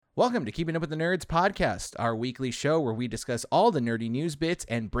Welcome to Keeping Up with the Nerds podcast, our weekly show where we discuss all the nerdy news bits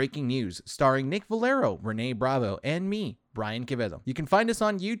and breaking news, starring Nick Valero, Renee Bravo, and me, Brian Quevedo. You can find us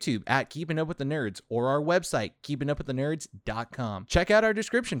on YouTube at Keeping Up with the Nerds or our website, keepingupwiththenerds.com. Check out our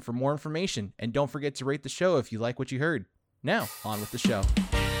description for more information, and don't forget to rate the show if you like what you heard. Now, on with the show.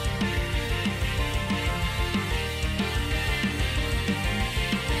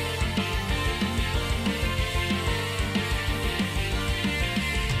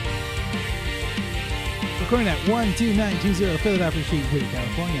 Recording at 12920 Philadelphia Street, Whittier,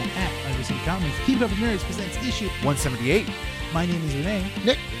 California, at Undersea Comics. Keep Up with Nerds presents issue 178. My name is Renee.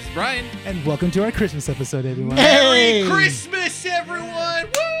 Nick. This is Brian. And welcome to our Christmas episode, everyone. Merry Christmas, everyone!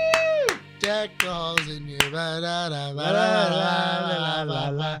 Woo! Deck dolls in your la.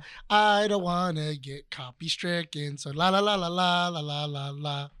 I don't want to get copy stricken, so la la la la la la la la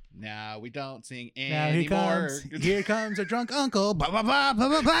la. Now we don't sing Now anymore. here comes our drunk uncle. Blah, blah, blah,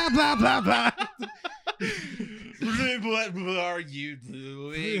 blah, blah, blah, blah, blah. What are you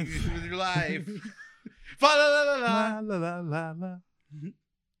doing with your life? Fa la la la la. La, la, la, la.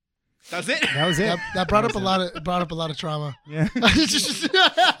 That's it. That was it. That brought up a lot of trauma. Yeah.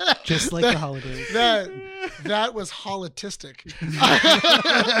 Just like the holidays. That was holitistic.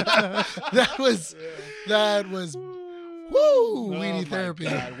 that was woo weenie therapy.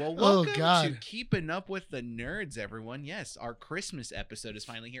 God. Well, welcome to Keeping Up with the Nerds, everyone. Yes, our Christmas episode is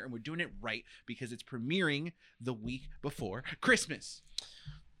finally here, and we're doing it right because it's premiering the week before Christmas.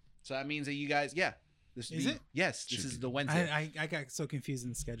 So that means that you guys, this is it? Yes, this is the Wednesday. I got so confused in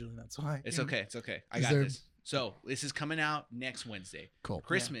the scheduling. That's why. It's okay. It's okay. I got this. So this is coming out next Wednesday. Cool.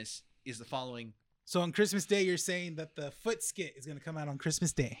 Christmas is the following. So on Christmas Day, you're saying that the foot skit is going to come out on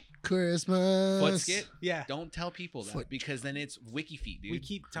Christmas Day. Christmas. Foot skit? Yeah. Don't tell people that because then it's wiki feet, dude. We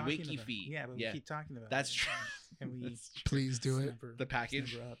keep talking wiki about feet. Yeah, but we keep talking about That's it. true. And we Please do it. The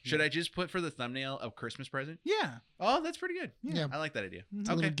package. Should I just put for the thumbnail of Christmas present? Yeah. Oh, that's pretty good. Yeah. I like that idea. It's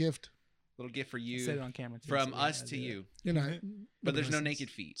a Okay. little gift. Little gift for I you. said it on camera too, From so us to you. You know. But there's no naked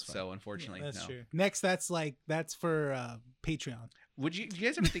feet, so unfortunately, that's no. true. Next, that's for Patreon. Do you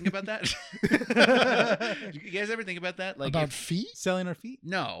guys ever think about that? Do you guys ever think about that? Like about feet? Selling our feet?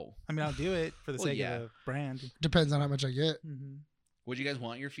 No. I mean, I'll do it for the sake of the brand. Depends on how much I get. Mm-hmm. Would you guys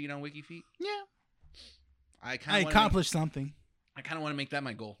want your feet on wiki feet? Yeah. I accomplished something. I kind of want to make that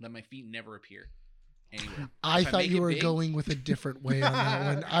my goal, that my feet never appear anywhere. I thought you were going with a different way on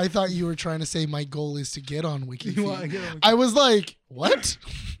that one. I thought you were trying to say my goal is to get on Wiki Feet. I was like, what?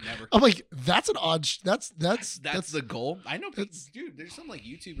 Never. I'm like, that's an odd. That's the goal. I know, dude. There's some like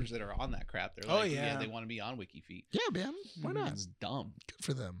YouTubers that are on that crap. They're like, they want to be on Wiki Feet. Yeah, man. Why not? It's dumb. Good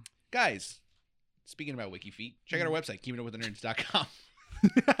for them, guys. Speaking about Wiki Feet, check out our website, keepingupwiththenerds.com.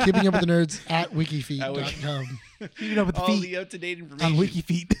 Keeping Up with the Nerds at wikifeet.com. Keeping Up with the All Feet the up-to-date information on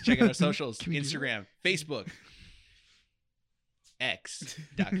WikiFeet. Check out our socials: Instagram, Facebook,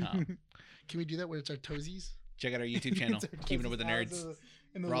 X.com. Can we do that where it's our toesies? Check out our YouTube channel, Keeping Up with the Nerds,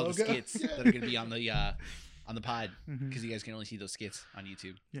 for all the skits that are going to be on the pod, because you guys can only see those skits on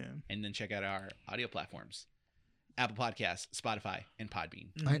YouTube. Yeah. And then check out our audio platforms: Apple Podcasts, Spotify, and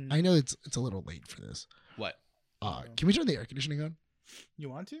Podbean. I know it's a little late for this. What? Can we turn the air conditioning on? You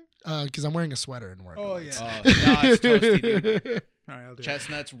want to? Because I'm wearing a sweater and we're. Oh yeah. Oh, no, it's toasty, dude. All right, I'll do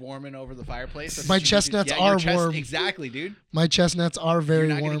Chestnuts warming over the fireplace. That's my what you chestnuts do. are warm. warm. Exactly, dude. My chestnuts are very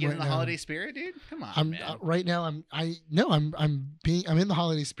You're not warm gonna get right in the now. holiday spirit, dude. Come on, I'm man. right now. I'm in the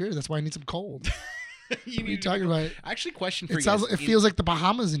holiday spirit. That's why I need some cold. What are you talking about? Actually, question for you. It feels like the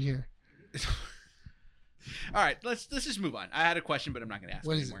Bahamas in here. All right, let's just move on. I had a question, but I'm not going to ask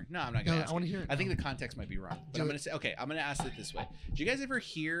it anymore. No, I'm not going to ask. I want to hear it. I think the context might be wrong, but I'm going to say, okay, I'm going to ask it this way. Did you guys ever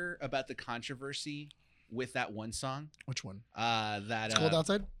hear about the controversy with that one song? Which one? It's Cold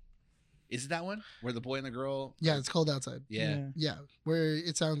Outside. Is it that one where the boy and the girl? Yeah, it's Cold Outside. Yeah. Where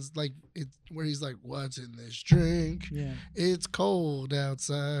it sounds like where he's like, "What's in this drink? Yeah, it's cold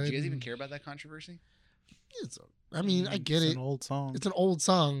outside." Do you guys even care about that controversy? I mean, I get it. It's an old song. It's an old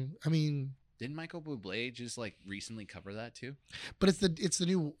song. I mean, didn't Michael Bublé just like recently cover that too? But it's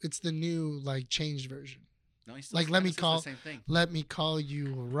the new like changed version. No, he's still like let me call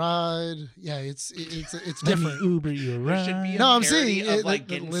you a ride. Yeah, it's different. Let me Uber you a ride. Should be a no, I'm parody saying of, it, like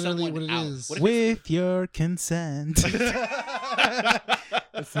literally what it out. is. With your consent.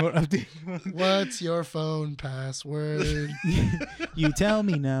 That's more updated. What's your phone password? You tell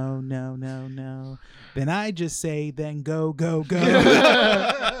me no. Then I just say, then go.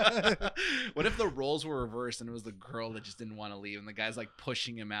 What if the roles were reversed and it was the girl that just didn't want to leave and the guy's like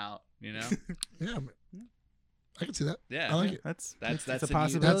pushing him out, you know? Yeah, I can see that. Yeah, I like it. That's a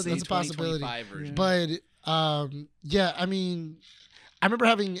possibility. That's a possibility. Version. But yeah, I mean, I remember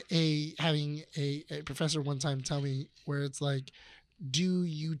having a professor one time tell me where it's like, do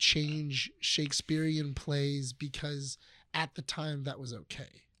you change Shakespearean plays because at the time that was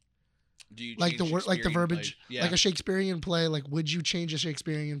okay? Do you Like the word, like the verbiage, Yeah. like a Shakespearean play? Like, would you change a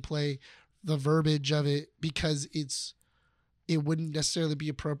Shakespearean play, the verbiage of it, because it wouldn't necessarily be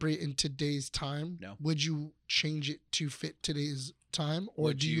appropriate in today's time? No. Would you change it to fit today's time, or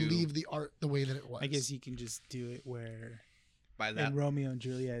Would do you you- leave the art the way that it was? I guess you can just do it where By that, in Romeo and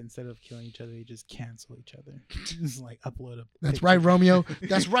Juliet, instead of killing each other, you just cancel each other. Just like upload a. That's picture. right, Romeo.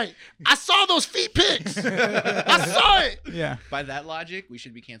 That's right. I saw those feet pics. I saw it. Yeah. by that logic, we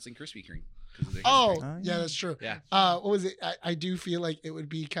should be canceling Krispy Kreme. 'Cause of their Oh, history. yeah, that's true. Yeah. What was it? I do feel like it would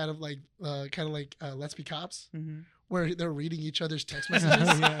be kind of like Let's Be Cops, Mhm. where they're reading each other's text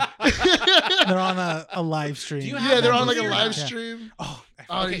messages. Yeah. They're on a live stream. Do you Yeah, have they're that on like a movie or live not? stream. Oh,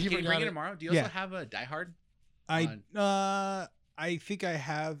 Oh, Okay, he can you forgot bring it it. tomorrow? Do you also Yeah. have a Die Hard? I think I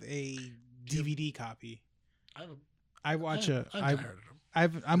have a DVD copy. I watch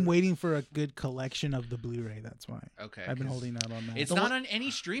I'm waiting for a good collection of the Blu-ray. That's why Okay. I've been 'cause holding out on that. It's The not one- on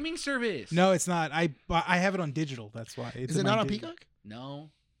any streaming service. No, it's not. I have it on digital. That's why. It's Is it in my not on digital. Peacock?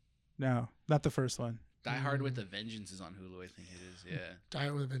 No. No, not the first one. Die Hard with a Vengeance is on Hulu. I think it is. Yeah. Die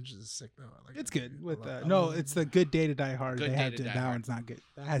Hard with a Vengeance is sick though. I like It's that good. movie. With I love- no, it's the Good Day to Die Hard. Good They Day have to to, Die that Hard. one's not good.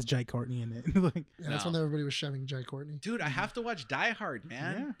 That has Jai Courtney in it. Like, Yeah, that's No. when everybody was shoving Jai Courtney. Dude, I have to watch Die Hard,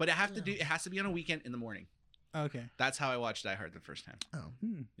 man. Yeah. But it has to be on a weekend in the morning. okay. That's how I watched Die Hard the first time. Oh,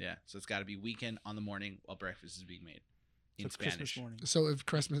 Yeah. So it's got to be weekend on the morning while breakfast is being made in So Christmas Spanish. morning. so if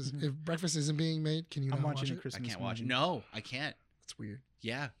breakfast isn't being made, can you I'm not watch watching it? a Christmas I can't watch it. morning. No, I can't. It's weird.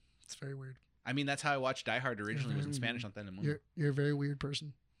 Yeah. It's very weird. I mean, that's how I watched Die Hard originally. Was in Mhm. Spanish on the morning. You're a very weird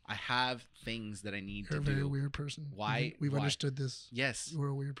person. I have things that I need You're a to very do. weird person. Why- We've why? understood this. Yes, You are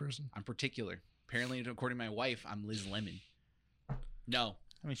a weird person. I'm particular. Apparently, according to my wife, I'm Liz Lemon. No.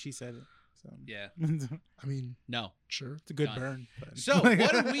 I mean, she said it. So Yeah. it's I mean, No. sure. a good Done. burn. But. So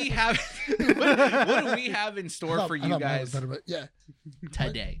what do we have? what do we have in store for I you thought mine was guys better, but yeah.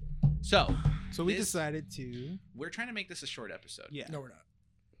 today? So So we This- decided to. we're trying to make this a short episode. Yeah. No, we're not.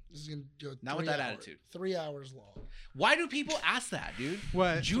 This is gonna go Not with 3 that hours. attitude. 3 hours long. Why do people ask that, dude?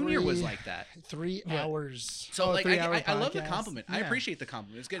 What? Junior was Three- like that. 3 What? hours. So Oh, like 3-hour I love the podcast. compliment. I Yeah. appreciate the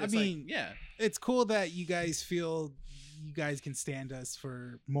compliment. It's good. I It's mean, like, yeah. It's cool that you guys feel you guys can stand us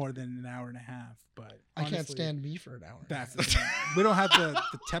for more than an hour and a half, but I can't honestly, stand me for an hour. That's the thing. We don't have the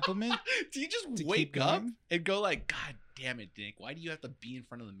temperament. Do you just To wake keep up going? and go like, God damn it, Nick? Why do you have to be in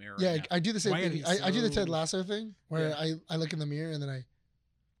front of the mirror? Yeah, right now? I do the same Why are thing. you I do the so- Ted Lasso thing where Yeah. I look in the mirror and then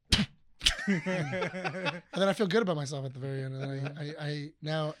I feel good about myself at the very end, and then I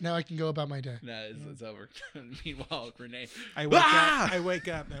now I can go about my day. Nah, it's over. Meanwhile, Renee. I wake Ah! up. I wake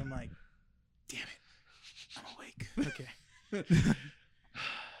up and I'm like, damn it, I'm awake. Okay.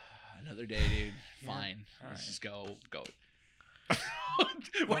 Another day, dude. Fine. All Let's right. just go.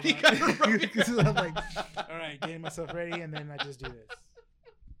 Why do you gotta rub it? Because I'm like, all right, getting myself ready, and then I just do this.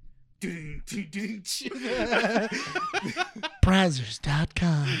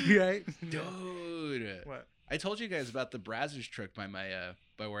 Brazzers.com. Right? Dude. What? I told you guys about the Brazzers truck by my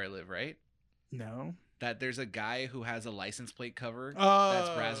by where I live, right? No. That there's a guy who has a license plate cover Oh, that's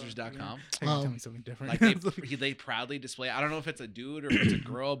Brazzers.com. Tell me something different. Like they proudly display. I don't know if it's a dude or if it's a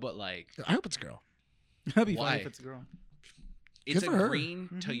girl, but like I hope it's a girl. That'd be Why? funny if it's a girl. it's Good a for her. green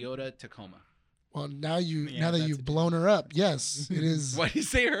Mhm. Toyota Tacoma. Well, Yeah, now that that's you've a blown her up, yes, it is. Why do you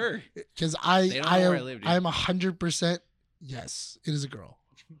say her? Because They don't know where I live, dude. I am 100%. Yes, it is a girl.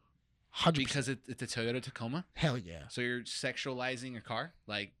 100%. Because it's a Toyota Tacoma. Hell yeah. So you're sexualizing a car?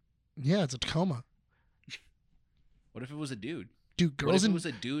 Like, Yeah, it's a Tacoma. what if it was a dude? Dude, What girls if it and was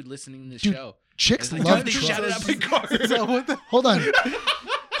a dude listening to the Dude, show? chicks It's like, love dude, they trucks. shouted out my car. So what the- Hold on.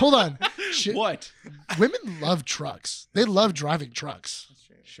 Hold on. What? Women love trucks. They love driving trucks.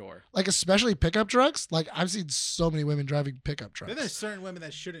 Sure. Like, especially pickup trucks. Like, I've seen so many women driving pickup trucks. Then there's certain women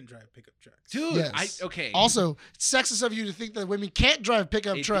that shouldn't drive pickup trucks. Dude, Yes. okay. Also, it's sexist of you to think that women can't drive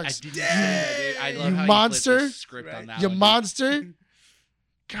pickup trucks. I didn't say that, dude. I love You how monster. you flipped the script on Right. that You one, dude. monster.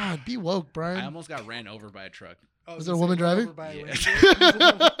 God, be woke, I Brian. almost got ran over by a truck. Oh, Was you there a said woman run driving? over by a Yeah.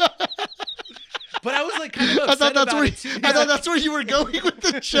 ranger? But I was like kind of I upset thought that's about where it too. I thought that's where you were going with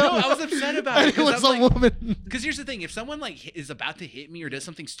the show. No, I was upset about it. And it was I a was like, woman. because here's the thing: if someone like is about to hit me or does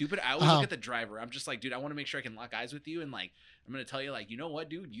something stupid, I always Uh-huh. look at the driver. I'm just like, dude, I want to make sure I can lock eyes with you, and like, I'm gonna tell you, like, you know what,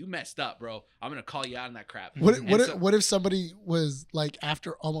 dude, you messed up, bro. I'm gonna call you out on that crap. What And what so- what if somebody was like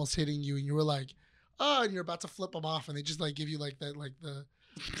after almost hitting you and you were like, oh, and you're about to flip them off and they just like give you like that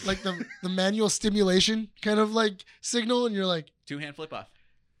the manual stimulation kind of like signal and you're like, two-hand flip off.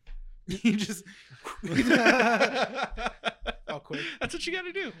 You just Oh, quick. That's what you got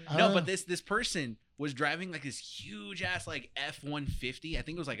to do. No, but this person was driving like this huge ass like F-150. I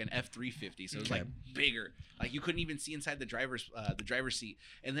think it was like an F-350, so it was like bigger. Like you couldn't even see inside the driver's seat.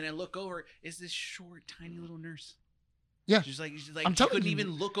 And then I look over, is this short, tiny little nurse? Yeah, she's like I'm she couldn't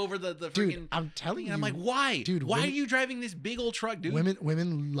even look over the dude, freaking. I'm telling you. I'm like, why, dude? Why are you driving this big old truck, dude?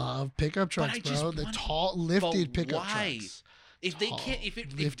 Women love pickup trucks, bro. The tall, lifted pickup trucks. If they can't,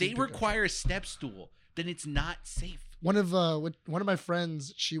 if they require a step stool, then it's not safe. One of my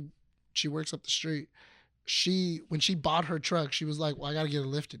friends, she works up the street. When she bought her truck, she was like, "Well, I gotta get it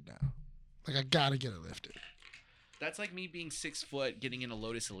lifted now. Like I gotta get it lifted." That's like me being 6 foot, getting in a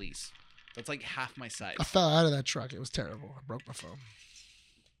Lotus Elise. That's like half my size. I fell out of that truck. It was terrible. I broke my phone.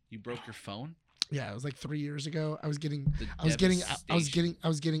 You broke your phone? Yeah, it was like 3 years ago. I was getting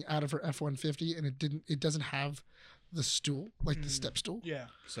out of her F-150, and it doesn't have the stool, like the step stool. Yeah.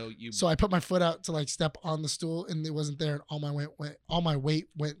 So I put my foot out to like step on the stool, and it wasn't there, and all my weight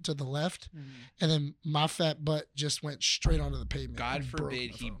went to the left, and then my fat butt just went straight onto the pavement. God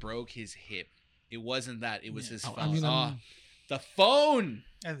forbid he broke his hip. It wasn't that. It was his phone. The phone.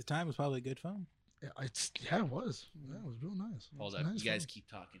 At the time, it was probably a good phone. Yeah, it was. Yeah, it was real nice. Hold up, you guys keep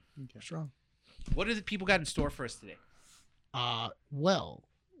talking. Okay. Strong. What are the people got in store for us today? Well,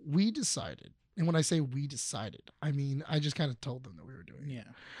 we decided, and when I say we decided, I mean I just kind of told them that we were doing it.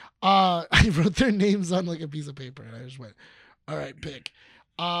 Yeah. I wrote their names on like a piece of paper, and I just went, "All right, pick."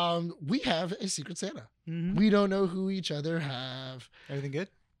 We have a Secret Santa. Mm-hmm. We don't know who each other have. Everything good?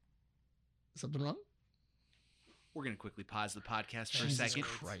 Something wrong? We're going to quickly pause the podcast for Jesus a second.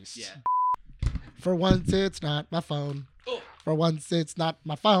 Christ. Yeah. For once, it's not my phone. Oh. For once, it's not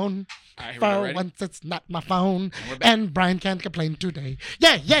my phone. All right, For once, it's not my phone. And Brian can't complain today.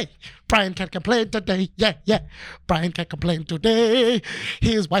 Yeah, yeah. Brian can't complain today. Yeah, yeah. Brian can't complain today.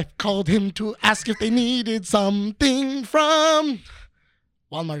 His wife called him to ask if they needed something from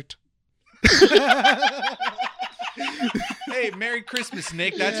Walmart. Hey, Merry Christmas,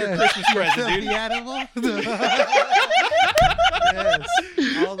 Nick. That's your Christmas present, dude. The animal. Yes.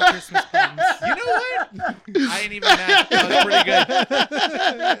 All the Christmas puns. You know what? I ain't even mad. That was pretty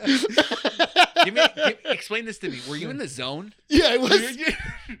good. Explain this to me. Were you in the zone? Yeah, it was.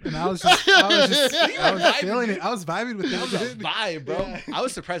 And I was feeling it. I was vibing with it. That was a vibe, bro. Yeah. I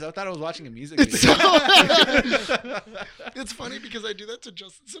was surprised. I thought I was watching a music video. It's funny because I do that to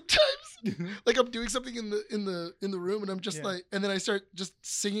Justin sometimes. Like I'm doing something in the room, and I'm just like, and then I start just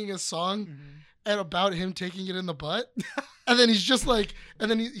singing a song, and about him taking it in the butt, and then he's just like,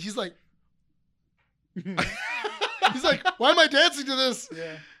 and then he's like, he's like, why am I dancing to this?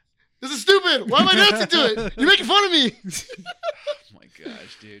 Yeah. This is stupid. Why am I dancing to it? You're making fun of me. Oh my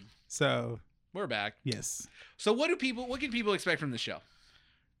gosh, dude. So we're back. Yes. So what can people expect from the show?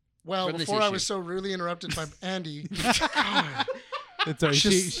 Well, before I was so rudely interrupted by Andy. It's alright.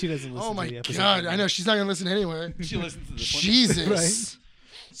 She doesn't listen. Oh my to the episode. God! I know she's not gonna listen anyway. She listens to this one. Jesus. Right?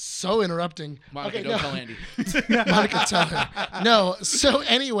 So interrupting. Monica, don't tell Andy. Monica, tell her. No. So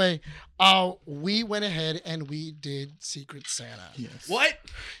anyway, we went ahead and we did Secret Santa. Yes. What?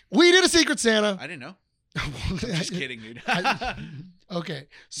 We did a Secret Santa. I didn't know. I'm just kidding, dude. Okay,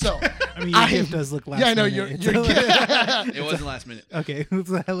 so I mean, your gift does look last minute. Yeah, I know you're It wasn't last minute. Okay,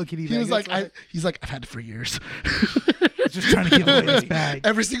 Hello Kitty. He was like, he's like, I've had it for years. Just trying to give away this bag.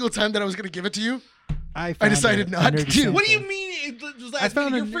 Every single time that I was going to give it to you, I found decided not to. Dude, what do you mean? I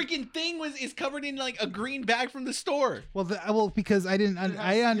found your freaking thing is covered in like a green bag from the store. Well, because I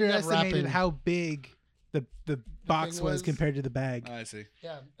underestimated how big the box was compared to the bag. Oh, I see.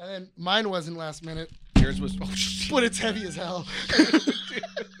 Yeah, and then mine wasn't last minute. Yours was, but it's heavy as hell.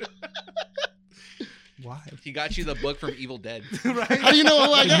 Why? He got you the book from Evil Dead. Right? How do you know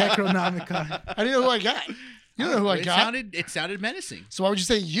who I got? Necronomicon. How do you know who I got? You don't know who I got. It sounded menacing. So why would you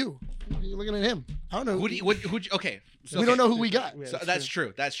say you? You're looking at him. I don't know. Okay. So, we don't know who we got. So that's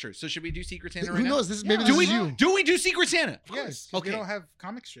true. That's true. So should we do Secret Santa right now? Who knows? This is you. Do we do Secret Santa? Yes. Okay. We don't have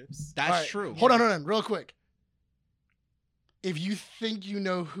comic strips. That's true. Hold on, real quick. If you think you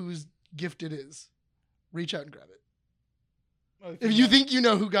know whose gift it is, reach out and grab it. If you think you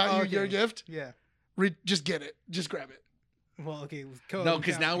know who got you your gift, just get it. Just grab it. Well, okay. No,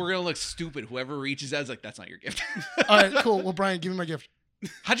 because now we're gonna look stupid. Whoever reaches out is like, that's not your gift. All right, cool. Well, Brian, give me my gift.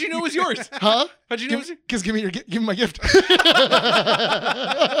 How'd you know it was yours? Huh? How'd you know it was yours? Because give me my gift. Take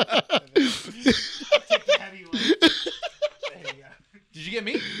the heavy one. There you go. Did you get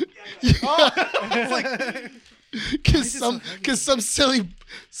me? Yeah. Oh, it's like, Because some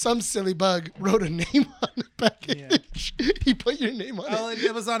silly bug wrote a name on the package. Yeah. He put your name on it. Oh,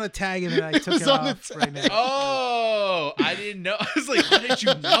 it was on a tag, and then I took it off right now. Oh, I didn't know. I was like, how did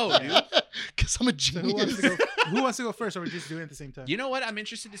you know, dude? Because I'm a genius. So who wants to go first, or are we just doing it at the same time? You know what? I'm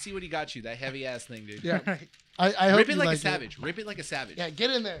interested to see what he got you. That heavy ass thing, dude. Yeah. I hope Rip it like like a savage. Rip it like a savage. Yeah,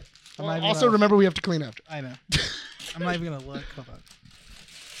 get in there. Well, also, remember we have to clean after. I know. I'm not even gonna look. Hold on.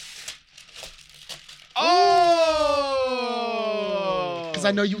 Oh! Because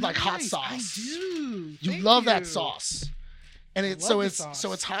I know you like hot sauce. I do. You love that sauce. And it's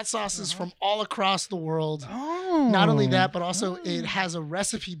hot sauces from all across the world. Oh. Not only that, but also it has a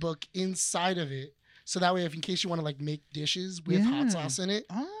recipe book inside of it. So that way, if in case you want to like make dishes with hot sauce in it,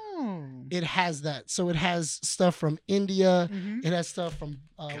 it has that. So it has stuff from India. Mm-hmm. It has stuff from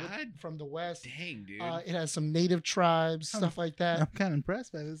the West. Dang, dude. It has some native tribes, stuff like that. I'm kind of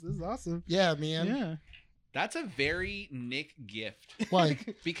impressed by this. This is awesome. Yeah, man. Yeah. That's a very Nick gift. Why?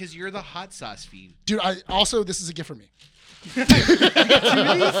 Because you're the hot sauce fiend. Dude, this is a gift for me. You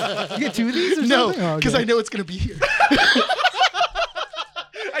get two of these or no, something? because I know it's going to be here.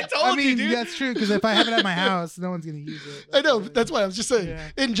 I told you, dude. That's true, because if I have it at my house, no one's going to use it. I know, but that's why I was just saying. Yeah.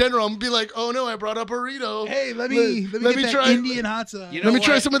 In general, I'm going to be like, oh no, I brought a burrito. Hey, let me try Indian hot sauce. Let me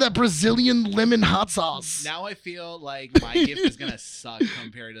try some of that Brazilian lemon hot sauce. Now I feel like my gift is going to suck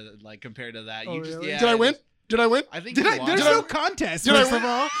compared to that. Oh, just, really? yeah, Did I win? I think there's no contest, first of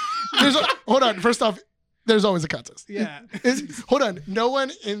all. Hold on. First off, there's always a contest. Yeah. Hold on. No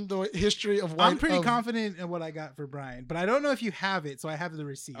one in the history of I'm pretty confident in what I got for Brian, but I don't know if you have it, so I have the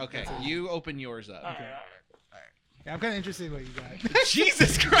receipt. Okay, you open yours up. Okay. All right. Yeah, I'm kind of interested in what you got.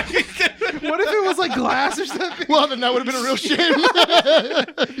 Jesus Christ. What if it was like glass or something? Well, then that would have been a real shame.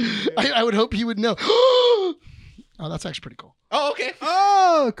 I would hope he would know. Oh, that's actually pretty cool. Oh, okay.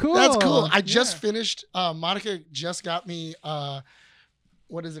 Oh, cool. That's cool. I just finished. Monica just got me.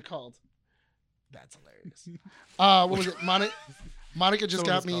 What is it called? That's hilarious. What was it? Monica just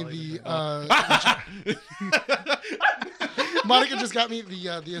got me the. Monica just got me the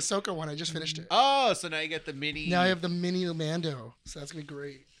Ahsoka one. I just finished it. Oh, so now you get the mini. Now I have the mini Mando, so that's gonna be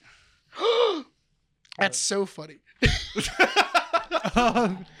great. That's so funny.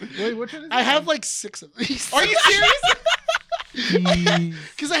 Wait, which one is I have like 6 of these. Are you serious?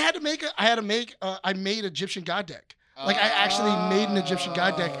 Because I made Egyptian god deck. Like I actually made an Egyptian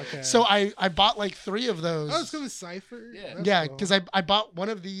god deck. Okay. So I bought like 3 of those. Oh, it's called a cipher? Yeah, because I bought one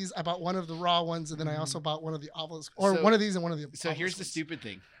of these. I bought one of the raw ones, and then I also bought one of the obelisk, one of these and one of the So here's the stupid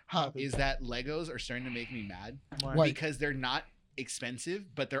thing. Is that Legos are starting to make me mad. Why? Because they're not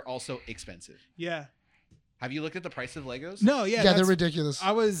expensive, but they're also expensive. Yeah. Have you looked at the price of Legos? No, yeah. Yeah, they're ridiculous.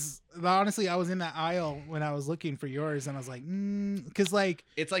 I was in that aisle when I was looking for yours, and I was like, because like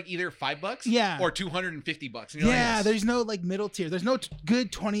it's like either $5, yeah, or $250. Yeah, like, there's no like middle tier. There's no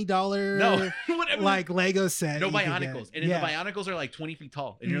good $20 like Lego set. No Bionicles, and the Bionicles are like 20 feet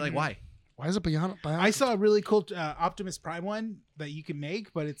tall, and you're like, why? Why is it Bionic? I saw a really cool Optimus Prime one that you can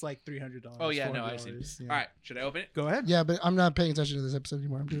make, but it's like $300. Oh yeah, no, I've seen. Yeah. All right, should I open it? Go ahead. Yeah, but I'm not paying attention to this episode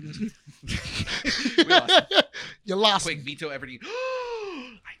anymore. I'm doing this. We lost. You lost. Quick veto everything.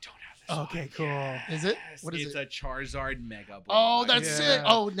 I don't have this. Okay, cool. Is it? What is it? It's a Charizard Mega Ball. Oh, that's sick.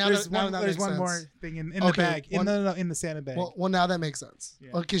 Oh, now there's there's one more thing in the bag. In the Santa bag. Well, now that makes sense.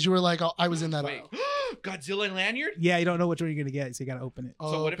 Because you were like, I was in that aisle. Godzilla lanyard? Yeah, you don't know which one you're gonna get, so you gotta open it.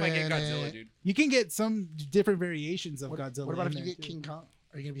 So what if I get Godzilla, dude? You can get some different variations of Godzilla. What about if you get King Kong?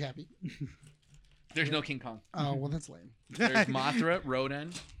 Are you gonna be happy? There's no King Kong. Oh, well, that's lame. There's Mothra,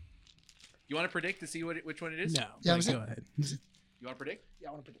 Rodan. You want to predict to see which one it is? No. Yeah, go ahead. You want to predict? Yeah,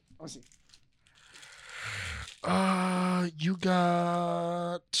 I want to predict. I want to see. You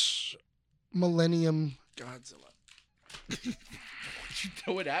got Millennium Godzilla. You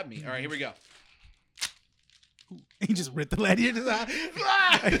throw it at me. All right, here we go. He just ripped the lanyard out.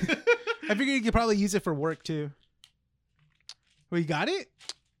 I figured you could probably use it for work too. Well, you got it?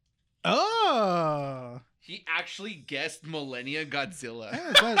 Oh. He actually guessed Millennia Godzilla.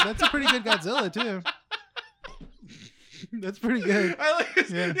 Yeah, that's a pretty good Godzilla too. That's pretty good. I like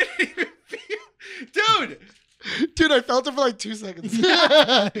this. Yeah. Dude, I felt it for like 2 seconds.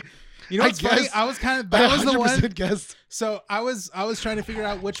 Yeah. You know what's funny? I was kind of that was the one. Guessed. So I was trying to figure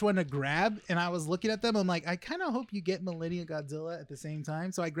out which one to grab, and I was looking at them. I'm like, I kind of hope you get Millennia Godzilla at the same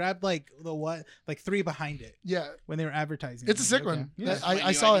time. So I grabbed like 3 behind it. Yeah. When they were advertising. It's a sick one. Yeah.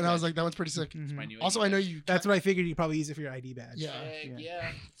 I saw it and I was like, that one's pretty sick. Mm-hmm. Also, I know you. That's what I figured. You probably use it for your ID badge.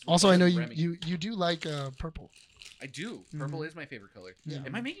 Yeah. Also, I know you do like purple. I do. Purple is my favorite color. Yeah.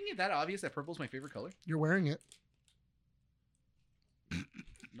 Am I making it that obvious that purple is my favorite color? You're wearing it.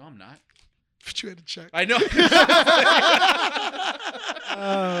 No, I'm not. you had to check. I know.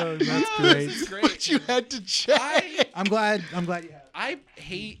 Oh, that's great. This is great. What you had to check. I'm glad you have it. I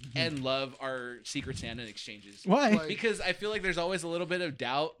hate and love our Secret Santa exchanges. Why? Like- Because I feel like there's always a little bit of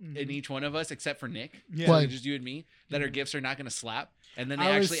doubt in each one of us, except for Nick. Yeah. So Why? just you and me, that our gifts are not going to slap, and then they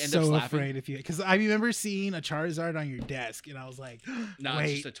I was actually end so up slapping. afraid if you, because I remember seeing a Charizard on your desk, and I was like, No, wait.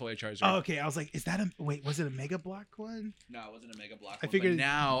 it's just a toy Charizard. Oh, okay. I was like, is that was it a Mega Block one? No, it wasn't a Mega Block. I One, figured- but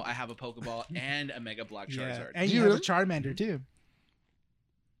now I have a Pokeball and a Mega Block Charizard. And Do you you have a Charmander too.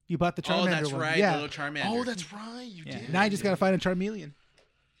 You bought the Charmander Oh, that's one. right, Yeah. the little Charmander. Oh, that's right. You Yeah. did. Now you just gotta find a Charmeleon.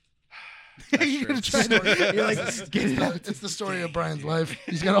 That's You're true. gonna try to, you're like, get it out. It's the story of Brian's life.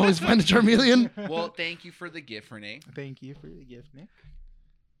 He's got to always find a Charmeleon. Well, thank you for the gift, Renee. Thank you for the gift, Nick.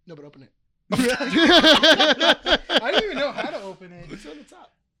 No, but open it. I don't even know how to open it. It's on the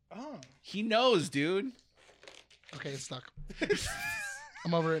top. Oh. He knows, dude. Okay, it's stuck.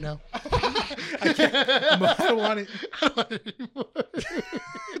 I'm over it now. I can't. I don't want it. I don't want it anymore.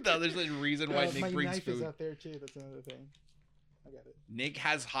 No, there's a reason why my Nick brings knife is food. out there too. That's another thing. I got it. Nick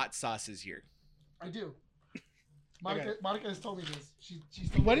has hot sauces here. I do. Okay. Monica has told me this. She's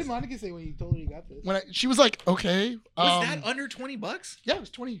told What me did Monica say when you told her you got this? when she was like, okay. Was that under $20? Yeah, it was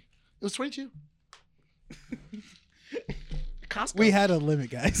 20. It was 22. Costco. We had a limit,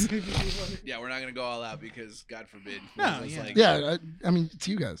 guys. Yeah, we're not gonna go all out because God forbid. No, It's yeah. like- Yeah, I mean, it's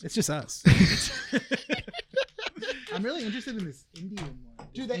you guys. It's just us. I'm really interested in this Indian one.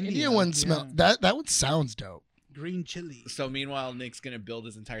 Dude, This that Indian one smell. That one sounds dope. green chili. So meanwhile, Nick's gonna build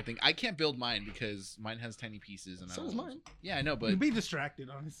his entire thing. I can't build mine because mine has tiny pieces, and So I does don't- mine. Yeah, I know, but You'd be distracted,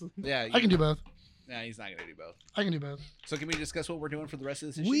 honestly. yeah, I can do both. Nah, he's not gonna do both. I can do both. So can we discuss what we're doing for the rest of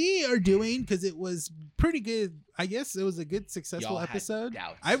this issue? We are doing because it was pretty good. I guess it was a good, successful Y'all had episode.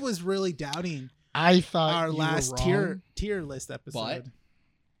 doubts. I was really doubting I thought our you were last wrong. tier list episode.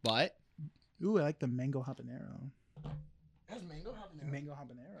 But Ooh, I like the mango habanero. Has mango habanero? Mango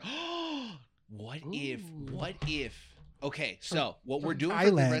habanero. what Ooh. if? Okay, so what we're from doing for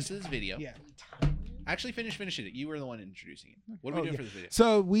the Thailand. rest of this video? Yeah. Actually, finish it. You were the one introducing it. What are we Oh, doing yeah. for this video?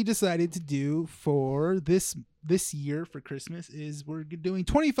 So we decided to do for this year for Christmas is we're doing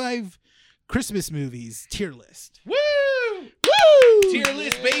 25 Christmas movies tier list. Woo! Woo! Tier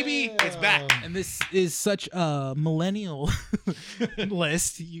list, baby, it's back. And this is such a millennial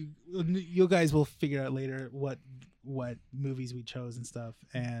list. You guys will figure out later what movies we chose and stuff.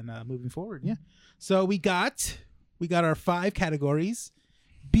 And moving forward, yeah. So we got our 5 categories,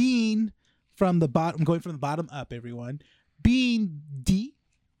 being from the bottom, going from the bottom up. Everyone, being D.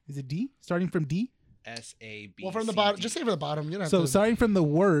 Is it D? Starting from D. SAB. Well, from the bottom, just say from the bottom. You don't have So to. starting from the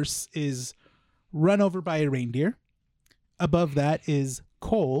worst is Run Over by a Reindeer. Above that is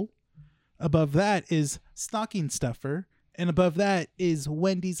Coal. Above that is Stocking Stuffer. And above that is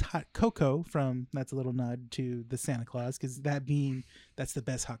Wendy's Hot Cocoa that's a little nod to the Santa Claus because that's the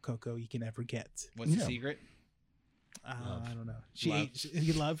best hot cocoa you can ever get. What's the secret? I don't know. Love.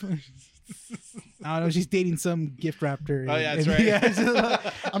 You love? I don't know. She's dating some gift raptor. Oh, yeah, that's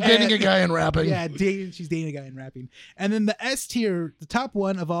right. I'm dating a guy in rapping. Yeah, she's dating a guy in rapping. And then the S tier, the top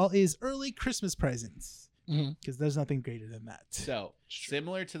one of all, is early Christmas presents. Mhm. Because there's nothing greater than that. So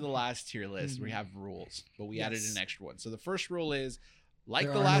similar to the last tier list, we have rules, but we added Yes. an extra one. So the first rule is, like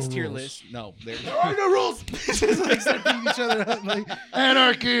There the are last no tier rules. list. No, There are no rules. It's just like start beating each other up. Like,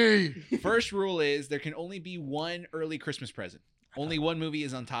 Anarchy. first rule is there can only be one early Christmas present. Only one movie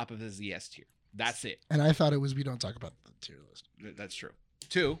is on top of the S tier. That's it. And I thought it was we don't talk about the tier list. That's true.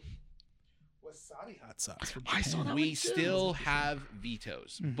 2, wasabi hot sauce. From I saw Japan. that we one too. still have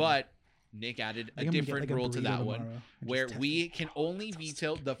vetoes, Mhm. but Nick added I a think I'm gonna get, different like, a rule to burrito that one, tomorrow and just where test we it. can only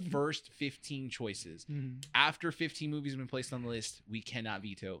veto the first 15 choices. Mhm. After 15 movies have been placed on the list, we cannot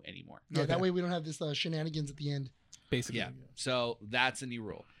veto anymore. Yeah, Okay. that way we don't have this shenanigans at the end. Basically. Yeah. So that's a new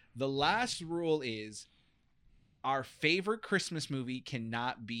rule. The last rule is our favorite Christmas movie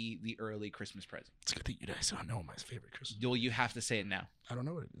cannot be the early Christmas present. It's good that you guys don't know my favorite Christmas. Well, you have to say it now. I don't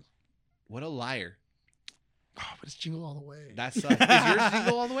know what it is. What a liar. Oh, but it's Jingle All the Way. That's is yours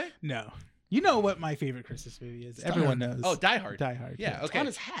Jingle All the Way? No. You know what my favorite Christmas movie is. Die Everyone Hard. knows. Oh, Die Hard. Die Hard. Yeah, It's okay. on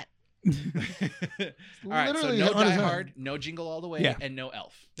his hat. All right, so Literally no on his Die hat. Hard, no Jingle All the Way, Yeah. and no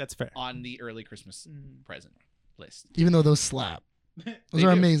Elf That's fair. on the early Christmas Mhm. present list. Even though those slap. Those They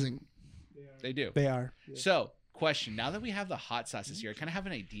are do. amazing. They do. They are. So, question, now that we have the hot sauces here, I kind of have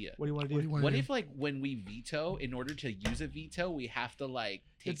an idea. What do you want to What do? do you want What to do? if, like, when we veto, in order to use a veto, we have to, like,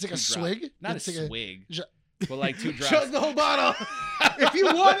 take It's like a 2 drops. swig? Not It's a like a- swig, Ju- but like 2 drops. Chug the whole bottle. If you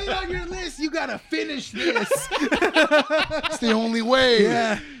want it on your list, you gotta finish this. It's the only way.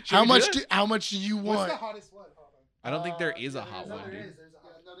 Yeah. How we much? do it? How much do you want? hottest one? Hold on. I don't think there is a hot one, There dude. is. There's a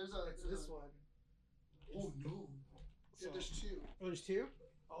hot. no, there's It's this one. there's two. Oh, there's two?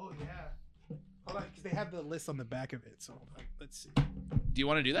 Oh, yeah. Hold on, because they have the list on the back of it. So hold on. Let's see. Do you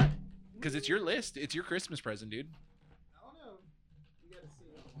want to do that? Because it's your list. It's your Christmas present, dude. I don't know. You gotta see.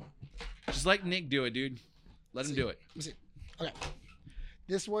 Just let Nick do it, dude. Let him do it. Let me see. Okay.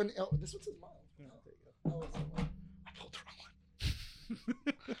 This one. Oh, this one's mine. Oh, there you go. Oh, it's the one. I pulled the wrong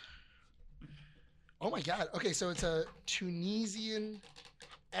one. Oh my god. Okay, so it's a Tunisian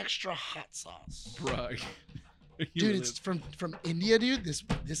extra hot sauce. Bruh. Dude, it's from India, dude. This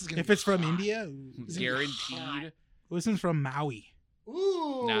is gonna. If be it's from hot. India, It's gonna be hot. Guaranteed. this one's from Maui.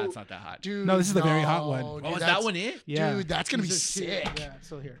 Ooh. Nah, it's not that hot. Dude, No, this is the very hot one. dude, Oh, is that's- that one it? Yeah. Dude, that's gonna be These are two. sick. Yeah,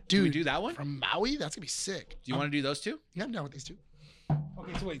 still here. Do Dude, we do that one? from Maui, that's gonna be sick. Do you want to do those two? Yeah, I'm down with these two.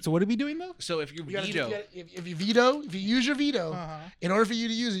 Okay, so wait. So what are we doing though? So if you You gotta, veto, if you veto, if you use your veto, Uh-huh. in order for you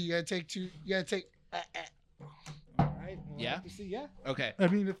to use it, you gotta take two. You gotta take. All right. We'll Yeah? have to see. Yeah. okay. I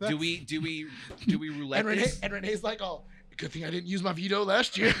mean, if that's... Do we roulette And Renee, this? and Renee's like, oh, good thing I didn't use my veto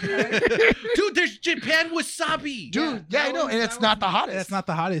last year. Dude, there's Japan wasabi. Dude, yeah, I know, and it's not the hottest. That's not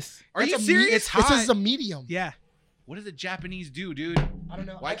the hottest. Are you That's a serious? It's It hot. says it's a medium. Yeah. What does the Japanese do, dude? I don't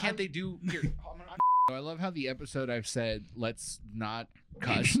know. Why can't they do here? I love how the episode I've said let's not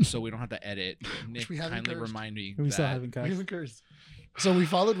cuss so we don't have to edit. Nick we haven't kindly cursed. remind me. We still that- haven't We cut. haven't cursed. So we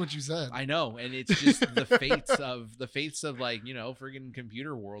followed what you said. I know, and it's just the fates of like friggin'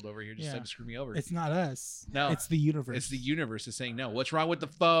 computer world over here just Yeah. had to screw me over. It's not us. No. It's the universe. It's the universe is saying no. What's wrong with the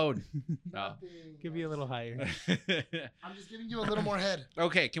phone? No. Give you a little higher. I'm just giving you a little more head.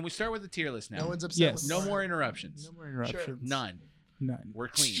 Okay, can we start with the tier list now? No one's upset. Yes. with No me. more interruptions. No more interruptions. None. None. We're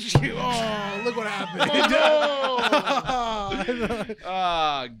clean. Oh, look what happened.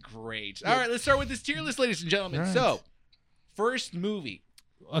 Ah, great. All right, let's start with this tier list, ladies and gentlemen. All right. So, first movie.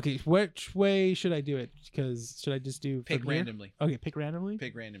 Okay, which way should I do it? Because should I just do Pick from here? randomly. Okay, pick randomly.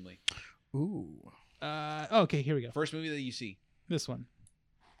 Pick randomly. Ooh. Okay, here we go. First movie that you see. This one. Can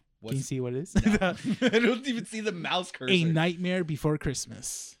What's you see what it is? I don't even see the mouse cursor. A Nightmare Before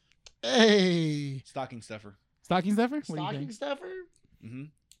Christmas. Hey. Stocking stuffer. Stocking stuffer? What do you Stocking think? stuffer? hmm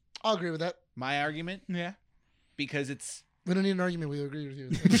I'll agree with that. My argument, Yeah. because it's We don't need an argument. We agree with you.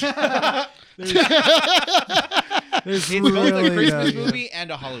 There's both a really Christmas no- movie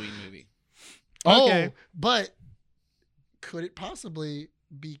and a Halloween movie. Okay. Oh, but could it possibly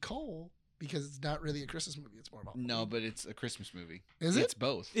be Cole? Because it's not really a Christmas movie. It's more about No, but it's a Christmas movie. Is it? It's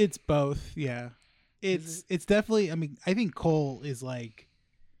both. It's both, yeah. It's definitely. I mean, I think Cole is like.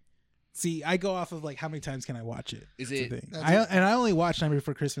 See, I go off of like how many times can I watch it? Is That's it- the thing. That's I only watch Nightmare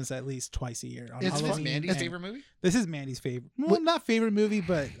Before Christmas at least twice a year. On It's Is this Halloween Mandy's and- favorite movie? This is Mandy's favorite. Well, What- not favorite movie,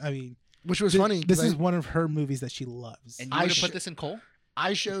 but I mean, which was thi- funny. This 'cause is one of her movies that she loves. And you I would have sh- put this in Cole?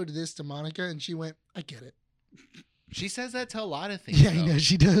 I showed this to Monica and she went, "I get it." She says that to a lot of things. Yeah, I though. know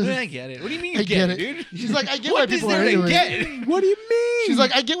she does. I get it. What do you mean you I get, get it, it. dude? She's like, "I get why What is people there are to into it." get? What do you mean? She's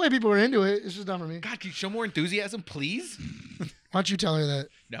like, "I get why people are into it. It's just not for me." God, can you show more enthusiasm, please? Why don't you tell her that?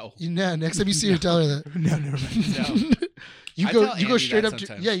 No. Next time you see her, tell her that. no, never mind. No. You I go, tell you go Andy straight that up to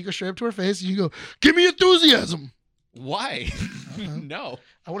sometimes. you go straight up to her face and you go, "Give me enthusiasm." Why? know. No.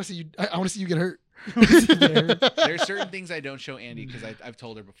 I want to see you. I want to see you get hurt. There's certain things I don't show Andy because I've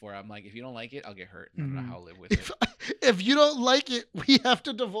told her before. I'm like, if you don't like it, I'll get hurt. I don't know how I'll live with it. If you don't like it, we have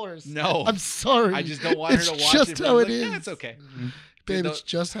to divorce. No. I'm sorry. I just don't want her It's to watch just it. how Like, it yeah, is. it's okay. Babe, Dude, it's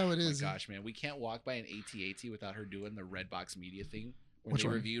just how it Oh my is. gosh, man, we can't walk by an AT-AT without her doing the Redbox Media thing when Which they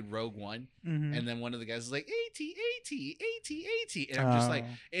one? reviewed Rogue One, Mhm. and then one of the guys is like AT-AT, and I'm just like,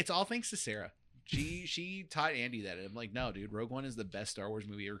 it's all thanks to Sarah. She taught Andy that, and I'm like, no, dude, Rogue One is the best Star Wars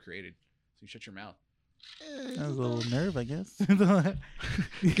movie ever created. So you shut your mouth. That was a little nerve, I guess. I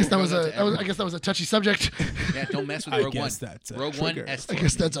guess that was Goes out a. to That was, I guess that was a touchy subject. Yeah, don't mess with I Rogue One. guess that's a Rogue One, trigger. S I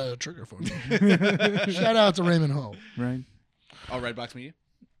guess that's a trigger for me. Shout out to Raymond Hull. right. Oh, Redbox Media.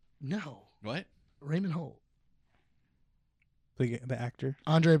 No, What? Raymond Hull. The actor.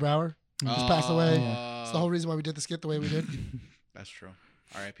 Andre Brower just passed away. Oh, It's the whole reason why we did the skit the way we did. That's true.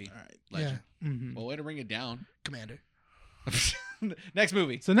 R.I.P. All right. Legend. Mhm. Well, way to bring it down. Commander. Next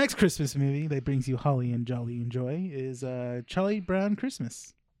movie. So next Christmas movie that brings you holly and jolly and joy is Charlie Brown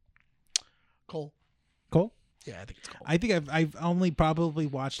Christmas. Cole. Cole? Yeah, I think it's Cole. I think I've only probably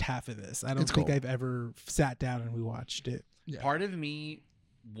watched half of this. I don't It's think cool. I've ever sat down and we watched it. Yeah. Part of me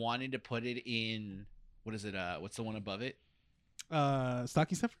wanted to put it in. What is it? What's the one above it?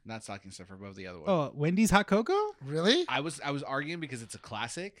 Stocking stuffer? Not Stocking Stuffer, above the other one. Oh, Wendy's Hot Cocoa? Really? I was arguing because it's a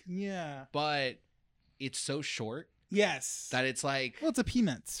classic, Yeah. but it's so short Yes. that it's like, Well, it's a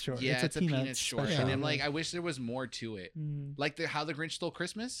Peanuts short. yeah, it's a Peanuts short, special. and I'm like, I wish there was more to it, Mm-hmm. like How the Grinch Stole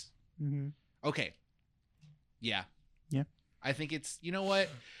Christmas. Okay, yeah, I think it's, you know what,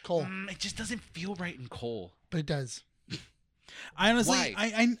 Cole. it just doesn't feel right in Cole. But it does. I honestly,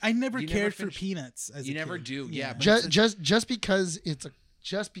 Why? I never You cared never for finished- Peanuts. As You a never kid. do, yeah, but Just because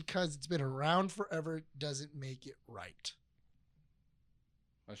it's been around forever doesn't make it right.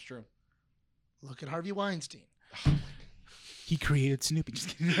 that's true. Look at Harvey Weinstein. He created Snoopy.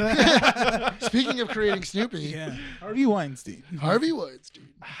 Just kidding. Speaking of creating Snoopy, Yeah, Harvey Weinstein. Harvey Weinstein.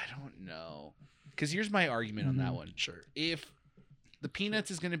 I don't know. Because here's my argument on that one. Sure. If the Peanuts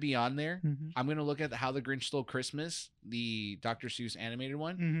is going to be on there, Mhm. I'm going to look at How the Grinch Stole Christmas, the Dr. Seuss animated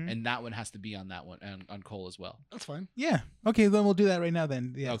one, Mhm. and that one has to be on that one and on Cole as well. That's fine. Yeah. Okay, then we'll do that right now.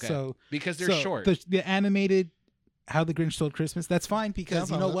 Then. Yeah. Okay. So Because they're so short. The animated How the Grinch Stole Christmas. That's fine because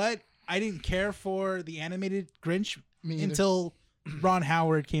Yeah, you know I'm fine what? I didn't care for the animated Grinch Me either. until Ron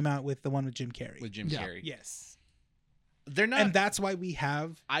Howard came out with the one with Jim Carrey. with Jim Yeah. Carrey. Yes. They're not. And that's why we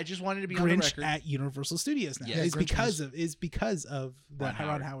have I just wanted to be on the Grinch record. at Universal Studios now. Yeah, is Grinch because of the Ron Ron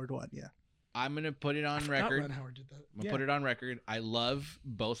Howard. Howard one. Yeah. I'm going to put it on Forgot record. Ron Howard did that. I'm going to Yeah. put it on record. I love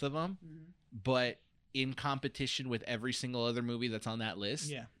both of them, but in competition with every single other movie that's on that list,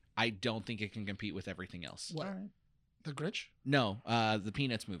 Yeah. I don't think it can compete with everything else. What? All right. The Grinch? No, the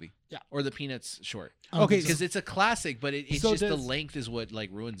Peanuts movie. Yeah. Or the Peanuts short. Okay, Because it's a classic, but it's So just the does- length is what like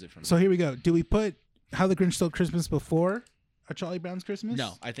ruins it for me. So here we go. Do we put How the Grinch Stole Christmas before A Charlie Brown's Christmas?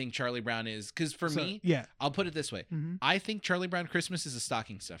 No, I think Charlie Brown is because for So- me, yeah. I'll put it this way: Mhm. I think Charlie Brown Christmas is a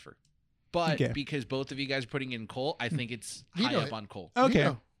stocking stuffer, but Okay. because both of you guys are putting it in Cole, I think it's Veto high up it. on Cole. Okay.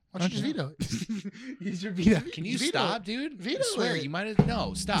 Veto. Why don't you just veto it? Use your veto. Can you Veto stop, it. dude? Veto I swear, it. you might have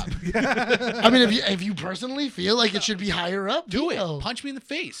no stop. I mean, if you personally feel like it should be higher up, Do veto. it. Punch me in the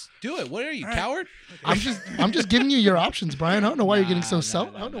face. Do it. What are you, All right. coward? I'm just giving you your options, Brian. I don't know why you're getting so Nah,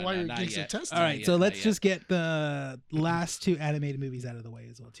 I don't know nah, why nah, you're not getting so yet. testy. All right, yet, so not let's yet. just get the last two animated movies out of the way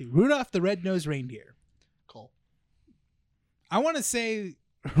as well too. Rudolph the Red-Nosed Reindeer. Cole. I want to say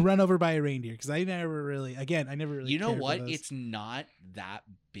Run Over by a Reindeer because I never really You know cared for what? those. It's not that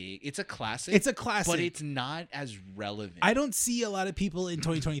big. It's a classic. It's a classic, but it's not as relevant. I don't see a lot of people in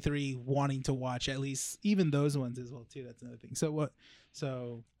 2023 wanting to watch at least even those ones as well too. That's another thing. So what?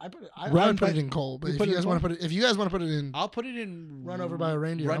 So I put it. Run I put by- it in Cole, but you if put you it in guys want to Cole? put it, if you guys want to put it in, I'll put it in Run Over by a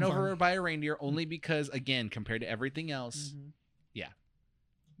Reindeer. Run I'm Over fine. by a Reindeer only because, again, compared to everything else, yeah.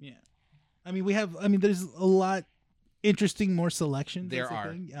 I mean, there's a lot interesting more selections. There that's the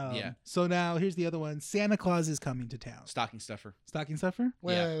are, thing. yeah. So now here's the other one. Santa Claus is Coming to Town. Stocking stuffer. Stocking stuffer.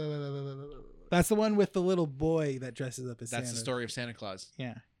 wait, Yeah. wait. That's the one with the little boy that dresses up as That's Santa. the story of Santa Claus.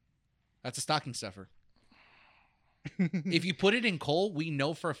 Yeah. That's a stocking stuffer. If you put it in Cole, we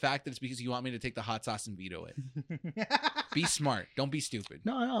know for a fact that it's because you want me to take the hot sauce and veto it. Be smart. Don't be stupid.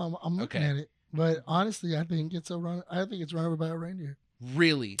 No, I'm looking Okay. at it, but honestly, I think it's Run Over by a Reindeer.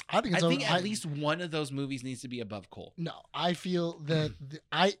 Really? I think it's at least one of those movies needs to be above Cole. No, I feel that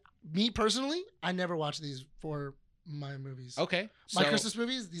me personally, I never watch these for my movies. Okay. My So Christmas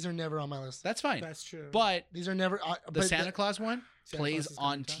movies, these are never on my list. that's fine. That's true. But These are never. the Santa Claus one Santa plays Claus is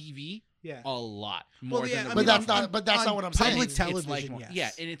Coming on to Town? TV yeah. a lot more yeah, than the I But mean, that's movie. not. But that's not what I'm saying. public It's television. liked more. Yes. Yeah,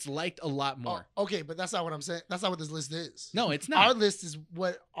 and it's liked a lot more. Oh, okay, but that's not what I'm saying. That's not what this list is. No, it's Our not. list is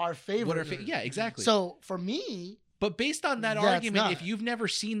what our favorite. What are is. yeah, exactly. So for me, But based on that That's argument, not. if you've never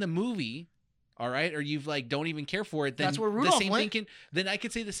seen the movie, all right, or you've like don't even care for it, then That's where the Rudolph same went. thing then I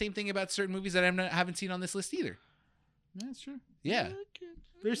could say the same thing about certain movies that haven't seen on this list either. That's true. Yeah,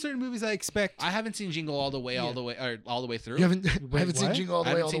 There's certain movies I expect. I haven't seen Jingle all the way, Yeah. all the way through. you haven't Wait, seen what? Jingle all the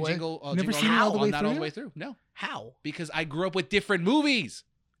I way, haven't all the seen way. Jingle. Never Jingle seen it all the way not all the through? way through. No, How? because I grew up with different movies.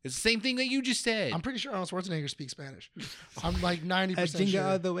 It's the same thing that you just said. I'm pretty sure Arnold Schwarzenegger speaks Spanish. I'm like 90% Jingle sure.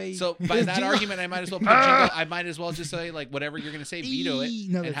 all the way. So by that Jingle- argument, I might as well put Jingle. I might as well just say like whatever you're gonna say, veto it,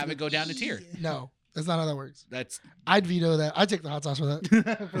 No, and that's have it go down to tier. No, that's not how that works. That's I'd veto that. I'd take the hot sauce for that.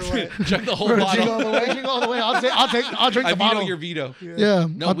 For what? chug the whole For bottle. Jingle all the way. Jingle all the way. I'll drink I the veto bottle. your veto. Yeah.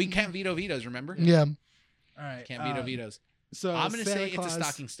 No, I'll- we can't veto vetoes. Remember? Yeah. All right. Can't veto vetoes. So I'm gonna Santa say Claus, it's a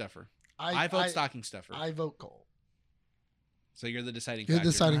stocking stuffer. I vote stocking stuffer. I vote Cole. So you're the deciding You're factor.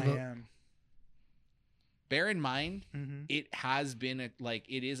 deciding I vote. am. Bear in mind, Mhm. it has been it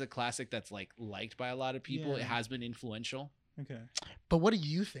is a classic that's liked by a lot of people. Yeah. It has been influential. Okay. But what do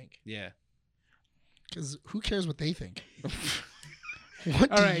you think? Yeah. Because who cares what they think?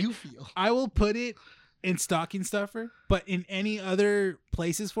 What All do right. you feel? I will put it in stocking stuffer, but in any other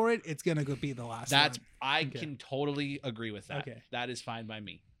places for it, it's gonna go be the last. That's one. I Okay. can totally agree with that. Okay. That is fine by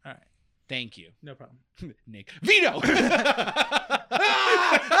me. All right. Thank you. No problem. Nick. Veto.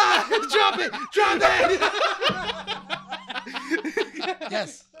 Drop it! Drop it!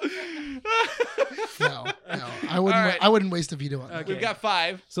 Yes. No. I wouldn't. All right. I wouldn't waste a veto on that. Okay. We've got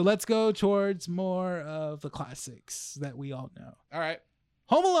 5. So let's go towards more of the classics that we all know. All right.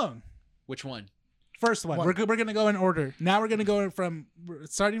 Home Alone. Which one? First one. One. We're gonna go in order. Now we're gonna go from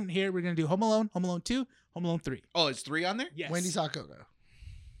starting here. We're gonna do Home Alone, Home Alone 2, Home Alone 3. Oh, it's 3 on there? Yes. Wendy's Hot Cocoa.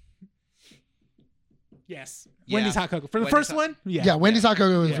 Yes. Yeah. Wendy's Hot Cocoa. For the Wendy's first Hot- one? Yeah, Wendy's Hot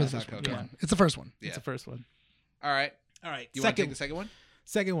Cocoa is Yeah. for the first Hot one. Cocoa. Come on. It's the first one. Yeah. It's the first one. All right. All right. You want to take the second one?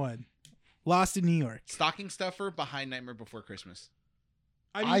 Second one. Lost in New York. Stocking stuffer behind Nightmare Before Christmas.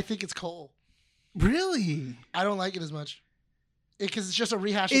 I think it's Cole. Really? I don't like it as much. Because it's just a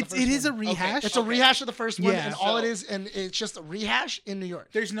rehash of the first It is a one. rehash. It's a rehash of the first one, Yeah. and all it So- is, and it's just a rehash in New York.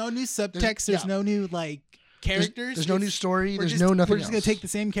 There's no new subtext. There's yeah. no new like characters. There's no new story. We're There's just, no nothing We're just gonna else. take the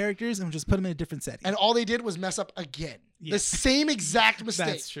same characters and just put them in a different setting. And all they did was mess up again. Yeah. The same exact mistake.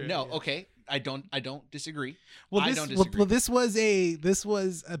 That's true. No, yeah. okay. I don't disagree. Well, I this, don't well, disagree. well, this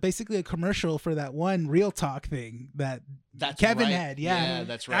was basically a commercial for that one Real Talk thing that That's Kevin right. had. Yeah, Yeah,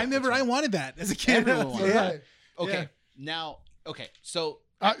 that's right. I remember That's I right. wanted that as a kid. Everyone So wanted did yeah. I. Okay. Yeah. Now, okay. So,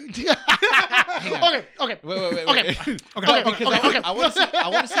 Uh, on. okay. wait. Okay. Because I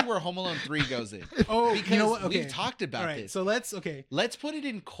want to see where Home Alone 3 goes in. Oh, Because you know what? Okay. we've talked about All right, this. so Let's put it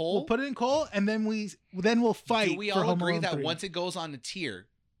in coal. we'll put it in coal, and then we'll fight. Do we for all Home agree Alone that 3. once it goes on a tier,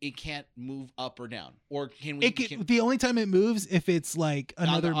 it can't move up or down? Or can we? the only time it moves if it's like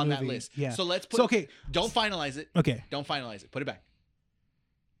another on movie. that list. Yeah. So let's put. So okay. Don't finalize it. Okay. Don't finalize it. Put it back.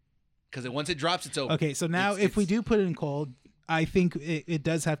 Because once it drops, it's over. Okay. So now, if we do put it in coal, I think it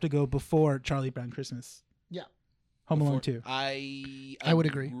does have to go before Charlie Brown Christmas. Yeah. Home Alone 2. I would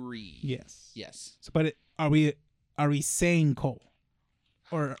agree. Yes. Yes. So, but are we saying coal,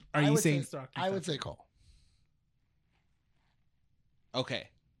 or are you saying stock? I would say Cole. Okay.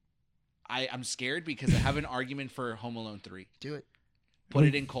 I'm scared because I have an argument for Home Alone 3. Do it. Put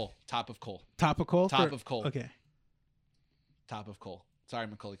it in coal. Top of coal. top of coal. Top of coal. Okay. Top of coal. Sorry,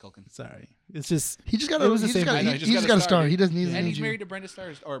 Macaulay Culkin. Sorry. It's just He just got It was the he just same got thing. I know, he just got a star. He doesn't need And he's you. married to Brenda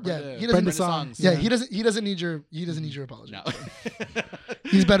Stars or Yeah, Brenda, he doesn't- Brenda Songs. Songs. Yeah, Yeah. he doesn't need your apology. No.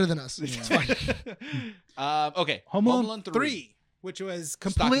 He's better than us. It's Yeah. fine. Okay. Home Alone 3, which was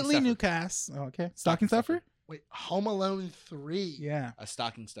completely new stuffer. cast. Oh, okay. Stocking stuffer? Wait, Home Alone 3. Yeah. A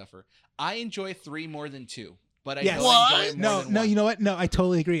stocking stuffer. I enjoy 3 more than 2, but I Yes. don't What? enjoy it more No, than no, 1. you know what? No, I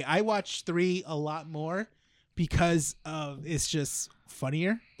totally agree. I watched 3 a lot more because of it's just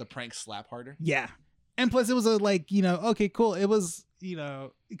funnier. The pranks slap harder. Yeah. And plus it was a okay, cool. It was,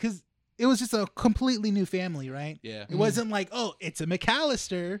 because it was just a completely new family, right? Yeah. It wasn't like, oh, it's a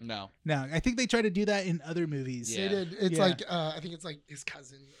McAllister. No. No, I think they try to do that in other movies. Yeah. They did. It's Yeah. like I think it's like his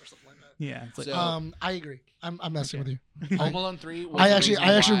cousin or something like that. Yeah. It's like, So- I agree. I'm messing Okay. with you. Home Alone 3 was I the actually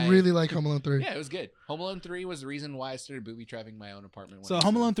reason why- really like Home Alone 3. Yeah, it was good. Home Alone 3 was the reason why I started booby trapping my own apartment. when so I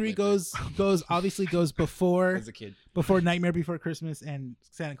Home lived Alone 3 there goes before as a kid. Nightmare Before Christmas and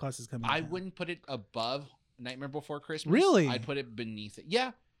Santa Claus is coming. I Down. wouldn't put it above Nightmare Before Christmas. Really? I'd put it beneath it.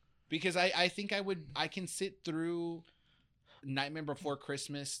 Yeah. Because I think I can sit through Nightmare Before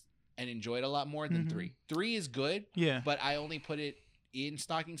Christmas and enjoy it a lot more than Mhm. 3. 3 is good, Yeah. but I only put it in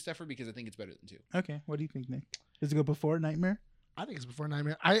stocking stuffer because I think it's better than 2. Okay. What do you think, Nick? Does it go before Nightmare? I think it's before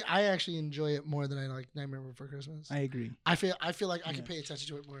Nightmare. I actually enjoy it more than I like Nightmare Before Christmas. I agree. I feel like I can Yeah. pay attention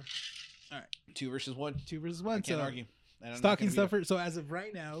to it more. 2 versus 1. 2 versus I 1. can't So argue. And I'm not stocking gonna be- stuffer. So as of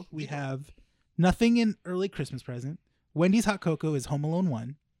right now, we Yeah. have nothing in early Christmas present. Wendy's Hot Cocoa is Home Alone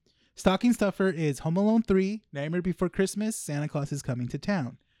 1. Stocking stuffer is Home Alone 3, Nightmare Before Christmas, Santa Claus is Coming to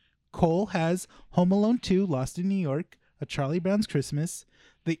Town. Cole has Home Alone 2, Lost in New York, A Charlie Brown's Christmas.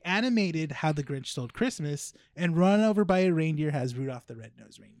 The animated How the Grinch Stole Christmas, and Run Over by a Reindeer has Rudolph the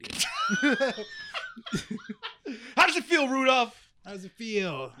Red-Nosed Reindeer. How does it feel, Rudolph? How does it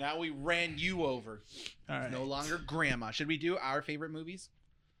feel? Now we ran you over. All right. No longer grandma. Should we do our favorite movies?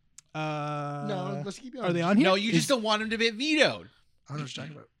 No, let's keep going. Are they on here? No, you just don't want them to get vetoed. I don't know what you're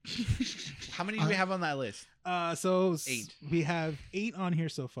talking about. How many do we have on that list? So 8. We have 8 on here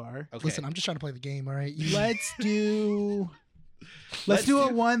so far. Okay. Listen, I'm just trying to play the game, all right? Let's do Let's a do-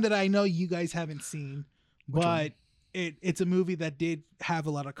 one that I know you guys haven't seen, Which one? but it's a movie that did have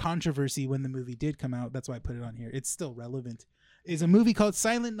a lot of controversy when the movie did come out. That's why I put it on here. It's still relevant. Is a movie called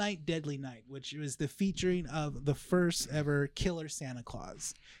Silent Night, Deadly Night, which was the featuring of the first ever killer Santa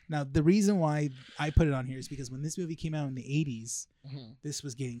Claus. Now, the reason why I put it on here is because when this movie came out in the 80s, Mhm. this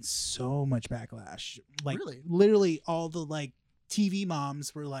was getting so much backlash. Like, Really? literally all the TV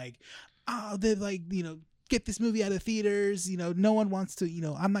moms were like, oh, they're get this movie out of theaters. No one wants to,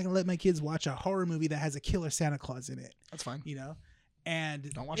 I'm not gonna let my kids watch a horror movie that has a killer Santa Claus in it, That's fine.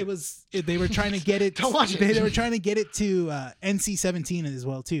 and Don't watch it it. was they were trying to get it. Don't watch it. They were trying to get it to NC-17 as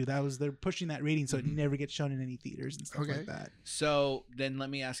well too. They're pushing that rating so it never gets shown in any theaters and stuff Okay. like that. So then let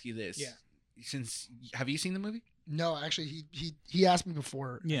me ask you this. Yeah. Have you seen the movie? No, actually, he asked me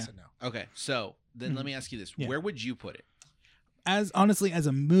before. Yeah. I said no. Okay, so then let me ask you this: Yeah. where would you put it? As honestly as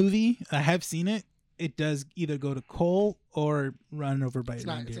a movie, I have seen it. It does either go to Cole or Run Over by a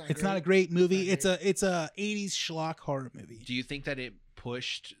Reindeer. It's not a great movie. It's a 80s schlock horror movie. Do you think that it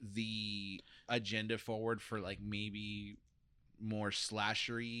pushed the agenda forward for like maybe more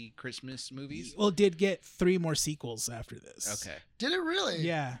slashery Christmas movies? Well, it did get 3 more sequels after this. Okay. Did it really?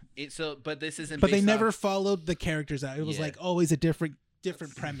 Yeah. But this isn't. But they based never off- followed the characters out. It was like always a different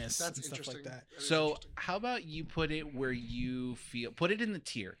premise That's and stuff interesting. like that. That is So interesting. how about you put it where you feel? Put it in the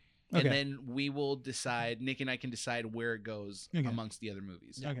tier. Okay. And then we will decide. Nick and I can decide where it goes Okay. amongst the other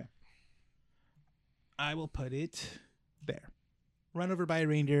movies. Okay. I will put it there. Run Over by a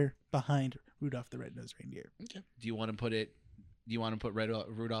Reindeer behind Rudolph the Red-Nosed Reindeer. Do you want to put it? Do you want to put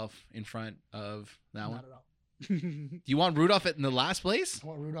Rudolph in front of that one? Not at all. Do you want Rudolph in the last place? I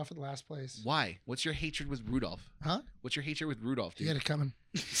want Rudolph in the last place. Why? What's your hatred with Rudolph? Huh? What's your hatred with Rudolph? He Dude? got it coming.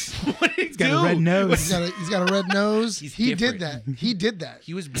 What did he He's got a red nose. He's got a red nose. He's he different. did that. He did that.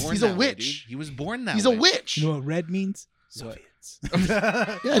 He was born. He's a that way, witch. dude. He was born that He's way. a witch. You know what red means? What?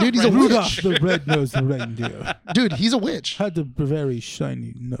 Soviets. Yeah, dude, he's a Rudolph witch. the Red-Nosed Reindeer Dude, he's a witch. had a very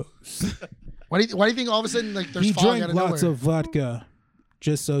shiny nose. Why do you think all of a sudden like there's He fog drank out of lots nowhere? of vodka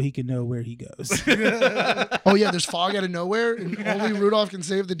just so he can know where he goes. Oh yeah, there's fog out of nowhere, and only Rudolph can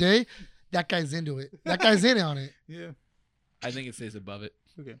save the day. That guy's into it. That guy's in on it. Yeah. I think it stays above it.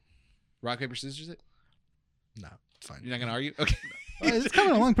 Okay. Rock paper scissors. It. No, it's fine. You're not gonna argue. Okay. It's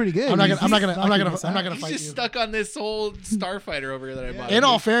coming along pretty good. I'm not He's gonna knocking us out. He's fight just you. stuck on this whole Starfighter over here that I bought. In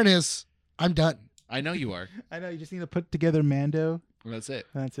all fairness, I'm done. I know you are. I know you just need to put together Mando. Well, that's it.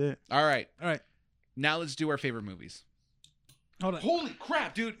 That's it. All right. All right. Now let's do our favorite movies. Hold on. Holy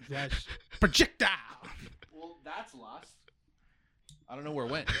crap, dude! Projectile. Well, that's lost. I don't know where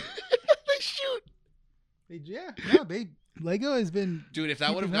it went. Shoot. Lego has been. Dude, if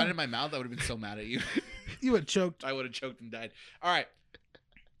that would have Keeping gotten up. in my mouth, I would have been so mad at you. You would choked. I would have choked and died. All right.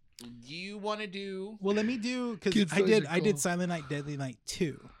 You want to do? Well, let me do because Kids' I toys did. are I did cool. Silent Night, Deadly Night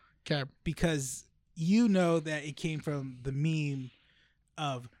 2 Okay. because you know that it came from the meme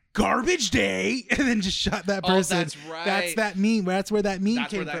of Garbage Day and then just shot that person. Oh, that's right. That's that meme. That's where that meme That's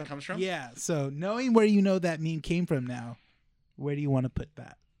came where that from. comes from? Yeah. So knowing where you know that meme came from now, where do you want to put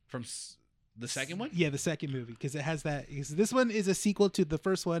that? From the second one? Yeah, the second movie because it has that. Because this one is a sequel to the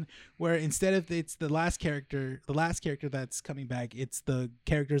first one, where instead of it's the last character that's coming back, it's the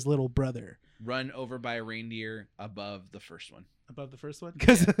character's little brother Run over by a reindeer above the first one. above the first one.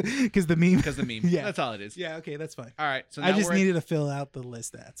 Because the meme. Because the meme. Yeah. That's all it is. Yeah. Okay, that's fine. All right. So now I just we're needed to fill out the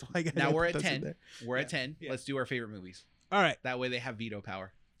list. That's why I got. now we're at those in 10. there. We're at Yeah. 10. Yeah. Let's do our favorite movies. All right. That way they have veto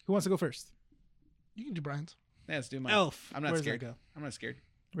power. Who wants to go first? You can do Brian's. Yeah, let's do mine. Elf. I'm not Where's scared. that go? I'm not scared.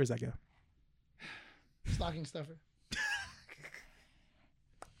 Where's that go? Stocking stuffer.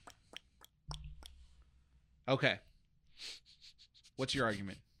 Okay. What's your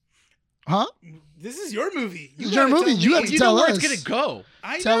argument? Huh? This is your movie. This is your movie. You have to You tell know where us. it's gonna go.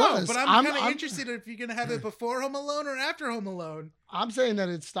 I Tell know, us. but I'm I'm- kind of I'm- interested if you're gonna have it before Home Alone or after Home Alone. I'm saying that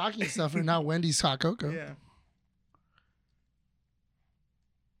it's stocking stuffer, not Wendy's hot cocoa. Yeah.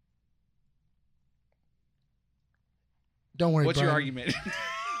 Don't worry. What's your Brian. argument?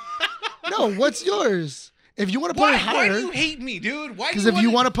 No, what's yours? If you want to put Why? it Why do higher, you hate me, dude? Why? because if you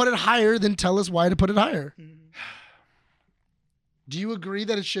want to put it higher, then tell us why to put it higher. Mm-hmm. Do you agree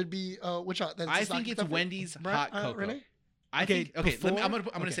that it should be which? That it's a I think stocking it's stuffer? Wendy's Brian- hot cocoa. Renee? I Okay, think. Okay. Let me, I'm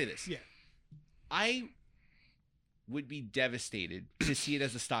before- gonna okay, say this. Yeah. I would be devastated to see it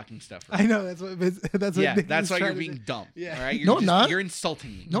as a stocking stuffer. I know that's what that's what Yeah, Nick that's was why you're trying to being do. dumb. Yeah. All right. You're No, I'm not. You're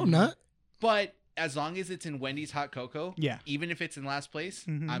insulting me. No, not. But as long as it's in Wendy's hot cocoa, Yeah. even if it's in last place,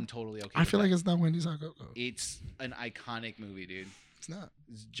 Mhm. I'm totally okay. I feel with like it's not Wendy's hot cocoa. that. It's an iconic movie, dude. It's not.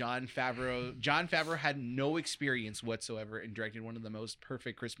 Jon Favreau had no experience whatsoever and directed one of the most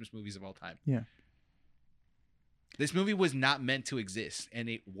perfect Christmas movies of all time. Yeah. This movie was not meant to exist, and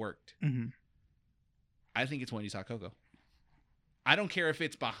it worked. Mm-hmm. I think it's Wendy's hot cocoa. I don't care if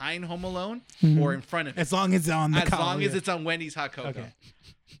it's behind Home Alone Mhm. or in front of it. As long as it's on the As collar, long as yeah. it's on Wendy's hot cocoa. Okay.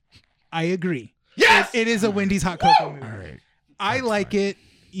 I agree. Yes! It is a Wendy's hot cocoa movie. All right. I That's like fine. it.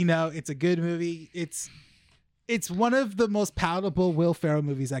 You know, it's a good movie. It's one of the most palatable Will Ferrell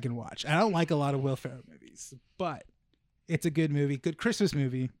movies I can watch. I don't like a lot of Will Ferrell movies, but it's a good movie, good Christmas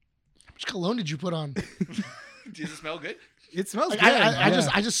movie. How much cologne did you put on? Does it smell good? It smells Like, good. I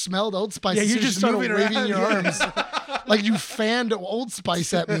yeah. just smelled Old Spice. Yeah, as you're soon as just you started moving waving around, your yeah. arms like you fanned Old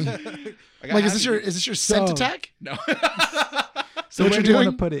Spice at me. Like, is this your scent So- attack? No. So where what you're do you want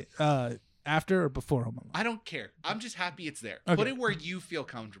doing? to put it? After or before Home Alone? I don't care. I'm just happy it's there. Okay. Put it where you feel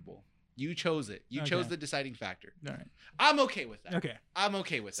comfortable. You chose it. You Okay. chose the deciding factor. All right. I'm okay with that. Okay. I'm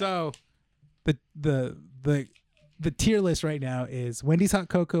okay with that. So, the tier list right now is Wendy's Hot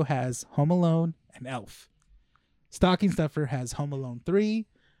Cocoa has Home Alone and Elf. Stocking Stuffer has Home Alone 3,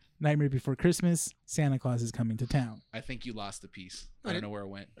 Nightmare Before Christmas, Santa Claus is Coming to Town. I think you lost the piece. I Wait, don't know where it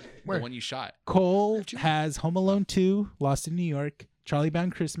went. where? The one you shot. Cole has Home Alone 2, Lost in New York, Charlie Brown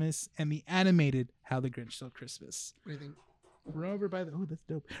Christmas, and the animated How the Grinch Stole Christmas. What do you think? Run Over by the that's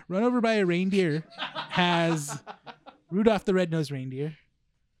dope. Run Over by a Reindeer has Rudolph the Red-Nosed Reindeer,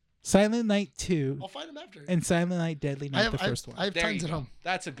 Silent Night 2, I'll find him after. and Silent Night Deadly Night, the first one. I have There tons you at go. home.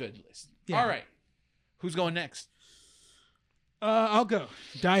 That's a good list. Yeah. All right. Who's going next? I'll go.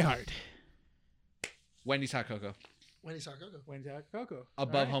 Die Hard. Wendy's Hot Cocoa. Wendy's Hot Cocoa. Wendy's Hot Cocoa.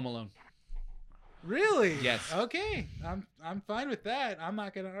 Above Home Alone. Really? Yes. Okay. I'm fine with that. I'm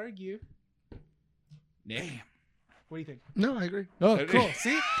not gonna argue. Nick. What do you think? No, I agree. Oh, Okay. cool.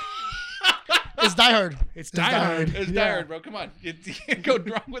 See? It's Die Hard. It's Die Die Hard. Hard. It's Yeah. tired, bro. Come on. You can't go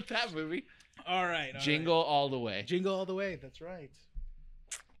wrong with that movie. All right. Jingle all the way. Jingle all the way. That's right.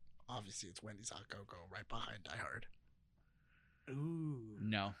 Obviously, it's Wendy's Hot Cocoa right behind Die Hard. Ooh.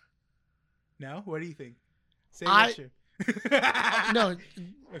 No. No? What do you think? Say I- what you. No.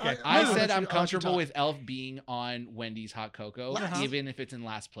 Okay. I no, said I'll I'm let you comfortable talk. with Elf being on Wendy's Hot Cocoa, Uh-huh. even if it's in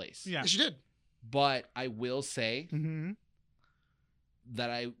last place. Yeah. Yes, you did. But I will say Mm-hmm. that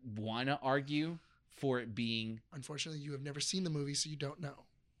I want to argue for it being. Unfortunately, you have never seen the movie, so you don't know.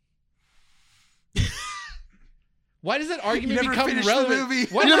 Why does that argument never become finished the relevant? movie.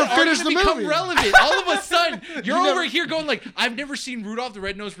 Why You does never that finished argument the become movie. relevant? All of a sudden, you're You over never- here going like, I've never seen Rudolph the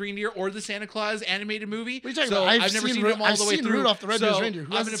Red-Nosed Reindeer or the Santa Claus animated movie. What are you talking so about? I've never seen them all I've the way seen through. Rudolph the Red-Nosed so Reindeer.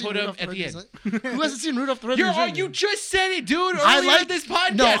 Who I'm hasn't going to seen put them Rudolph the at the Red-Nosed end. Who hasn't seen Rudolph the Red-Nosed Reindeer? You just said it, dude, I earlier like in this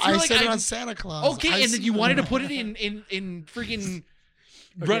podcast. No, You're I like, said it on Santa Claus. Okay, I've and then seen you the wanted to movie. put it in freaking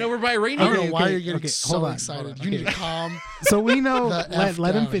Run Over by a I Reindeer. don't know Okay, why okay, you're getting okay, so hold on, excited. hold on, You need to okay. calm. So we know. The F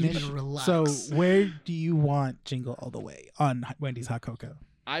let him down. You need finish. to relax. So where do you want Jingle All the Way on Wendy's Hot Cocoa?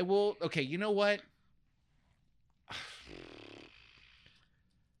 I will. Okay, you know what?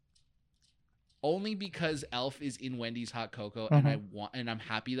 Only because Elf is in Wendy's Hot Cocoa, and I'm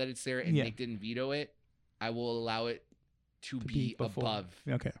happy that it's there, and Yeah. Nick didn't veto it. I will allow it to be before. above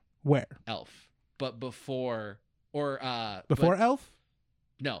Okay. Where? Elf, but before or Before but- Elf?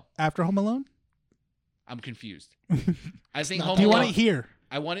 no, After Home Alone? I'm confused. I think not Home Do you Alone. want it here?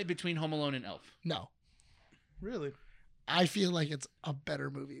 I want it between Home Alone and Elf. No. Really? I feel like it's a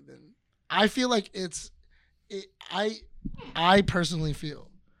better movie than. I feel like I personally feel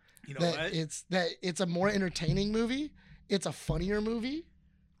You know that it's a more entertaining movie. It's a funnier movie.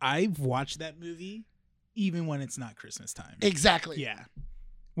 I've watched that movie even when it's not Christmas time. Exactly. Yeah.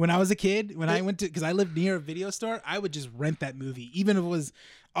 When I was a kid, when I went to, because I lived near a video store, I would just rent that movie. Even if it was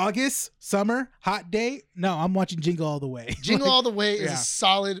August, summer, hot day. No, I'm watching Jingle All the Way. Jingle Like, All the Way is yeah. a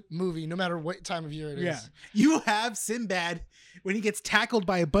solid movie, no matter what time of year it is. Yeah. You have Sinbad when he gets tackled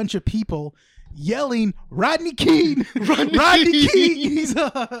by a bunch of people yelling, Rodney King! Rodney King! He's You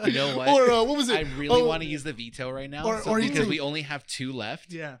know what? Or what was it? I really want to use the veto right now, or he because can- we only have 2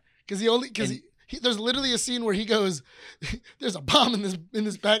 left. Yeah. Because there's literally a scene where he goes, "There's a bomb in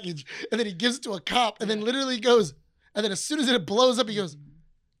this package," and then he gives it to a cop, and then literally goes, and then as soon as it blows up, he goes,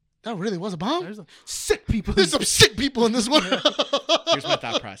 "That really was a bomb." There's sick people. There's some sick people in this one. Here's my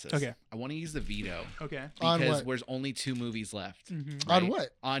thought process. Okay. I want to use the veto Okay. On because what? there's only 2 movies left. Mm-hmm. On right? what?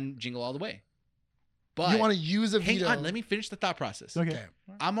 On Jingle All the Way. But You want to use a hang veto? on, let me finish the thought process. Okay. Okay.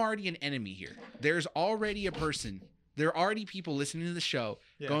 I'm already an enemy here. There's already a person. There are already people listening to the show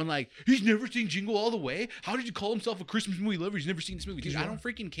Yeah. going like, he's never seen Jingle All the Way? How did you call himself a Christmas movie lover? He's never seen this movie. Dude, I don't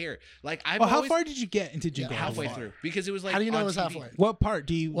freaking care. Like, I've Well, how always far did you get into Jingle? All the halfway Way? through because it was like How do you know on it was TV. halfway? What part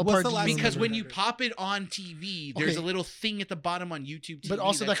do you? What what's part the do you last? remember? Because when movie? you pop it on TV, there's a little thing at the bottom on YouTube TV. But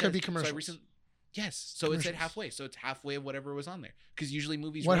also that could says- be so I commercials. recently- yes, so it said Commercials. halfway. So it's halfway of whatever was on there. Because usually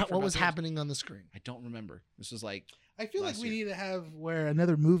movies. run for What about was 2 hours. happening on the screen? I don't remember. This was like, I feel like last we year. need to have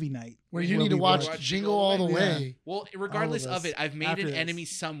another movie night Where you need to we watch watch Jingle All the Yeah. Way. well, regardless All of of it, us I've made after an this. enemy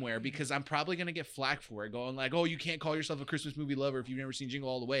somewhere because I'm probably gonna get flack for it, going like, "Oh, you can't call yourself a Christmas movie lover if you've never seen Jingle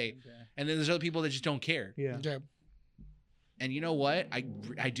All the Way." Okay. And then there's other people that just don't care. Yeah. Okay. And you know what? I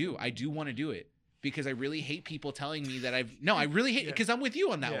do want to do it because I really hate people telling me that I really hate Yeah. because I'm with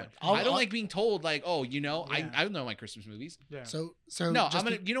you on that Yeah. one. I'll- I don't I'll- like being told like, oh, Yeah. I know my Christmas movies. Yeah. So No, just I'm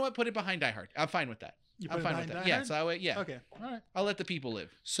gonna. You know what? Put it behind Die Hard. I'm fine with that. You I'm put it fine with behind that. Die Yeah. Hard? So yeah. Okay. All right. I'll let the people live.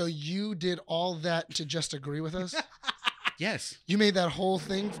 So you did all that to just agree with us? Yes. You made that whole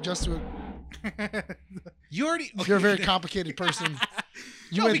thing just to. You already. You're a very complicated person.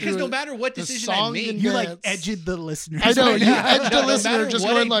 You No, went because through no matter what the decision I song make, and You dance. like edged the listener. I know, you Yeah. edged the no listener matter just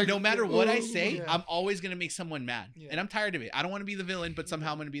what going I, like. no matter what I "Oh, say, yeah. I'm always gonna make someone mad, Yeah. and I'm tired of it. I don't want to be the villain, but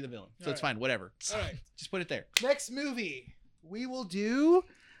somehow I'm gonna be the villain, so All it's right. fine. Whatever. All right. Just put it there. Next movie, we will do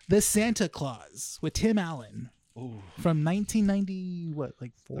The Santa Claus with Tim Allen Ooh, from 1990. What,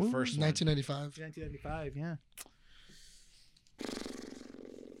 like four? the first one. 1995. 1995. Yeah.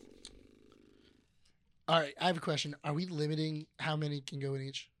 All right, I have a question. Are we limiting how many can go in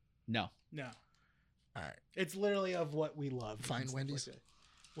each? No. No, All right, it's literally of what we love. fine. and stuff Wendy's. like that.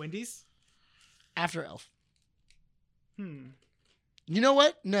 Wendy's. After Elf. Hmm. You know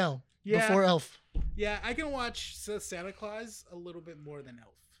what? No. Yeah. Before Elf. Yeah, I can watch Santa Claus a little bit more than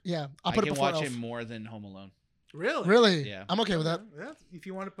Elf. Yeah, I'll I put it can before watch Elf. it more than Home Alone. Really? Really? Yeah. I'm okay with that. Yeah, if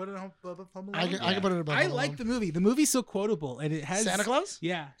you want to put it on above Home Alone. I can Yeah. put it above. I Home like Alone. the movie. The movie's so quotable, and it has Santa Claus.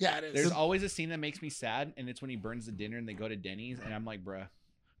 Yeah. Yeah, it is. There's always a scene that makes me sad, and it's when he burns the dinner and they go to Denny's, and I'm like, bruh,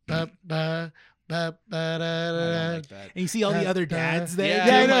 Ba, ba, ba, ba, da, I da, don't da. like that. And you see all the other dads there. Yeah,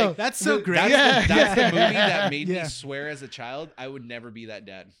 too. I know. Like, that's so The- great. That's, Yeah. the movie that made Yeah. me swear as a child I would never be that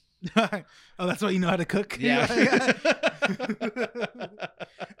dad. Oh, that's why you know how to cook. Yeah.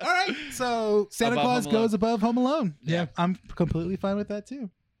 All right. So Santa Above Claus Home Alone. goes above Home Alone. Yeah. I'm completely fine with that too.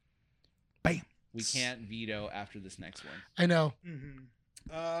 Bam. We can't veto after this next one. I know.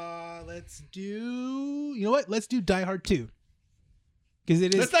 Let's do. You know what? Let's do Die Hard 2. Because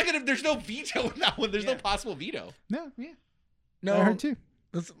it is. That's not gonna. There's no veto in that one. There's no Yeah. possible veto. No. Yeah. No. Die Hard 2.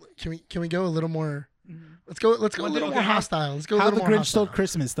 Can we go a little more? Let's go a little more how- hostile. Let's go a How little the more Grinch Stole hostile.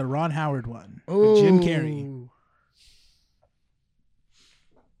 Christmas, the Ron Howard one. With Jim Carrey. Ooh.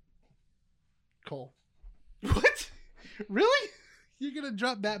 Cole. What? Really? You're gonna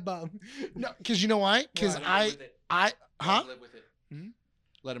drop that bomb? No, because you know why? Because Why? I, huh? Live with it.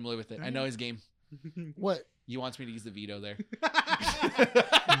 Let him live with it. I know his game. What? He wants me to use the veto there.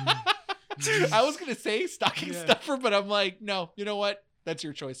 I was gonna say stocking Yeah. stuffer, but I'm like, no. You know what? That's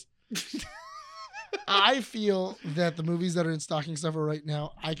your choice. I feel that the movies that are in stocking stuffer right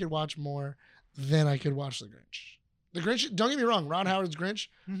now, I could watch more than I could watch The Grinch. The Grinch, don't get me wrong, Ron Howard's Grinch,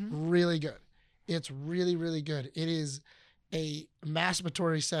 really good. It's really, really good. It is a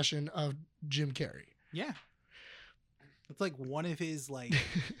masturbatory session of Jim Carrey. Yeah. That's like one of his like.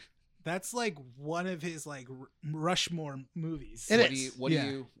 That's like one of his like Rushmore movies. It What is. do you? What Yeah.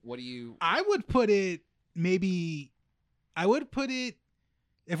 do you? What do you? I would put it maybe. I would put it.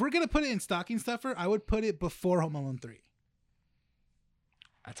 If we're gonna put it in stocking stuffer, I would put it before Home Alone 3.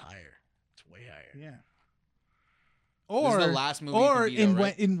 That's higher. It's way higher. Yeah. This Or is the last movie. or you can veto,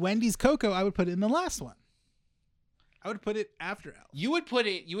 right? in Wendy's Coco, I would put it in the last one. I would put it after Elf. You would put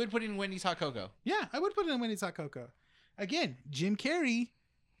it. You would put it in Wendy's Hot Cocoa. Yeah, I would put it in Wendy's Hot Cocoa. Again, Jim Carrey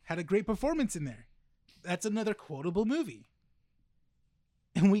had a great performance in there. That's another quotable movie.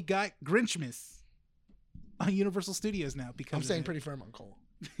 And we got Grinchmas on Universal Studios now because I'm of staying it. pretty firm on Cole.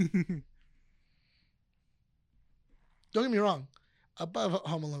 Don't get me wrong. Above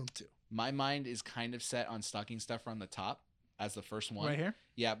Home Alone 2. My mind is kind of set on stocking stuffer on the top as the first one. Right here.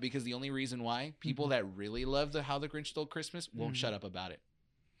 Yeah, because the only reason why people that really love How the Grinch Stole Christmas won't shut up about it.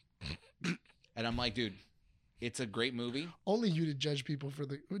 And I'm like, dude, it's a great movie. Only you to judge people for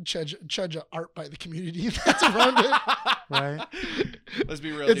the judge art by the community that's around it. Right. Let's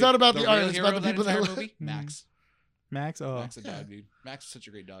be real. It's dude. not about the art, real it's hero about the of people that entire love- movie. Max. Max. Oh. Max a dog, dude. Max is such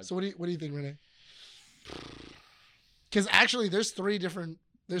a great dog. So what do you think, Renee? Because actually, there's three different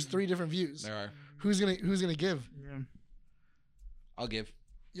views. There are. Who's gonna give? Yeah. I'll give.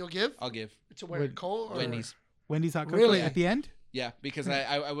 You'll give I'll give. to where? Wait, Cole or Wendy's. Wendy's Hot Cocoa Really? at the end. Yeah, because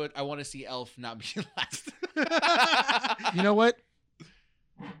I want to see Elf not be last. You know what?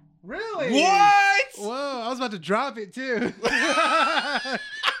 Really? What? Whoa! I was about to drop it too.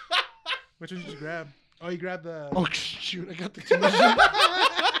 Which one did you grab? Oh, you grabbed the Oh shoot! I got the commission.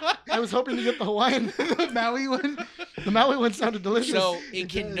 I was hoping to get the Hawaiian. Maui one. The Maui one sounded delicious. So it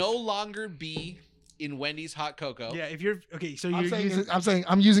can does. no longer be in Wendy's Hot Cocoa. Yeah, if you're okay, so I'm you're saying, using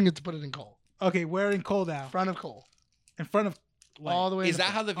I'm using it to put it in Cole. okay. We're in Cole now, Front of Cole. in front of like, All the way. Is in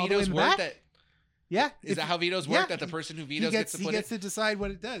that front. how the all the way vetoes in the work? back? That Yeah. is that how vetoes work? That the person who vetoes gets to he put gets it. to decide what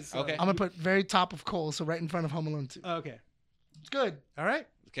it does. So. Okay. I'm gonna put very top of Cole, so right in front of Home Alone 2. Okay. It's good. All right.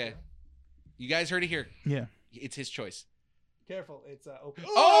 Okay, you guys heard it here. Yeah. It's his choice. Careful. It's open.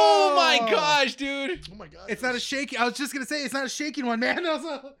 Oh my gosh, dude! Oh my god. It's not a shaky. I was just gonna say it's not a shaking one, man.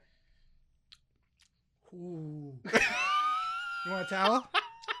 Also. Ooh. You want a towel?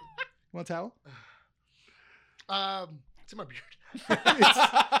 You want a towel? It's in my beard.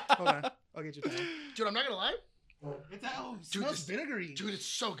 Hold on. I'll get you a towel. Dude, I'm not gonna lie. It's out. It Dude, smells this- vinegary. Dude, it's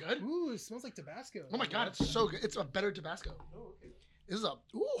so good. Ooh, it smells like Tabasco. Oh my god, it's so good. It's a better Tabasco. Oh, okay. This is a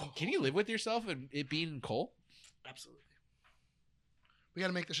ooh. Can you live with yourself and it being coal? Absolutely. We got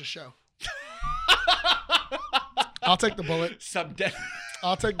to make this a show. I'll take the bullet.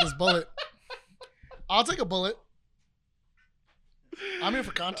 I'll take this bullet. I'll take a bullet. I'm here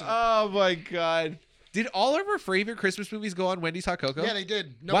for content. Oh my god! Did all of our favorite Christmas movies go on Wendy's Hot Cocoa? Yeah, they did.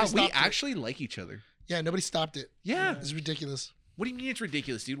 Wow, Nobody we stopped it. actually like each other. Yeah, nobody stopped it. Yeah. It's ridiculous. What do you mean it's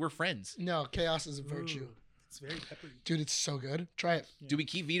ridiculous, dude? We're friends. No, chaos is a virtue. Ooh, it's very peppery. Dude, it's so good. Try it. Do we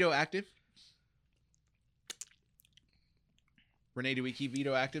keep Vito active? Renee, do we keep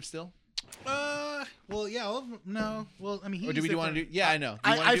Vito active still? Well, yeah. No. Well, I mean, Or do we want to do? Yeah, I know. Do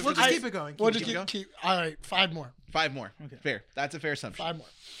you I- wanna I- do it We'll for just the- keep it going. We'll Keep just it going. keep. All right, 5 more. 5 more. Okay. Fair. That's a fair assumption. 5 more.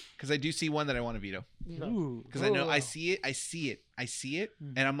 Because I do see one that I want to veto. Ooh. Because I know I Oh. see it,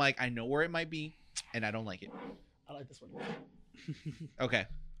 Mm. and I'm like, I know where it might be, and I don't like it. I like this one. Okay,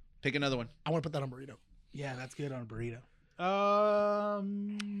 pick another one. I want to put that on burrito. Yeah, that's good on a burrito.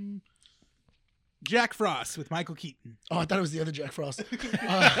 Jack Frost with Michael Keaton. Oh, I thought it was the other Jack Frost.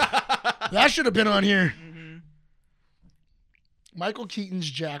 That should have been on here. Michael Keaton's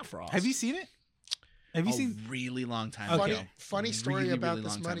Jack Frost. Have you seen it? Have you a seen? really long time Okay. ago. Funny story Really, about really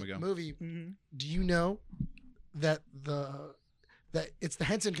this long time ago. movie. Mhm. Do you know that that it's the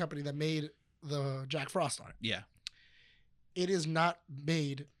Henson Company that made the Jack Frost on it? Yeah. It is not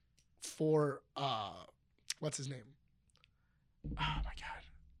made for what's his name? Oh my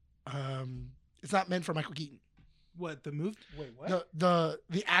god. It's not meant for Michael Keaton. What the move? Wait, what? The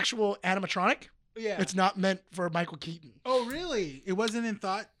actual animatronic. Yeah. It's not meant for Michael Keaton. Oh, really? It wasn't in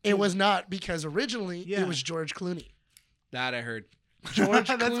thought. It was not, because originally Yeah. it was George Clooney. That I heard. George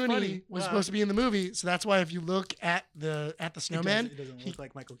That's Clooney funny. was Wow. supposed to be in the movie, so that's why if you look at the snowman, It doesn't look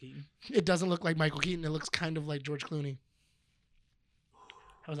like Michael Keaton. it doesn't look like Michael Keaton. It looks kind of like George Clooney.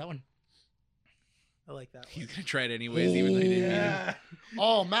 How was that one? I like that He's one. gonna try it anyways, even though he didn't mean it. Yeah.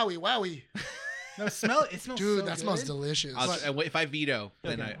 Oh, Maui Wowie. No, smell it. It smells Dude, so that smells good. delicious. If I veto,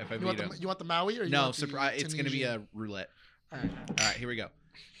 then Okay. if I You want, veto, you want the Maui or you no, want the surprise. It's gonna be Tunisian? a roulette. All right. All right, here we go.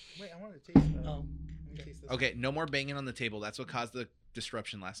 Wait, I want to taste that. Oh, Let me taste this. Okay, no more banging on the table. That's what caused the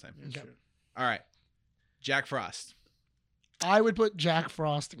disruption last time. okay. All right, Jack Frost. I would put Jack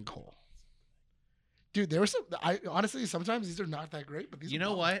Frost and Cole. Dude, there were some. I honestly, sometimes these are not that great, but these. You are know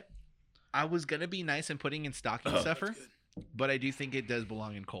bomb. what? I was gonna be nice and putting in stocking stuffer, but I do think it does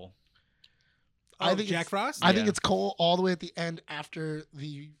belong in coal. I Oh, think Jack it's- Frost. I think Yeah. it's Cole all the way at the end after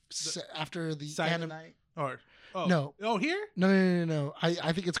the Silent Night. Or No. Oh, here. No.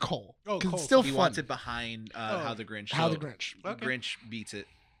 I think it's Cole. Oh, 'Cause Cole. it's still He fun. wants it behind How the Grinch. How the so Grinch. Okay. Grinch beats it.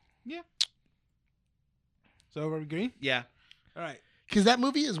 So are we green? Yeah, All right. Because that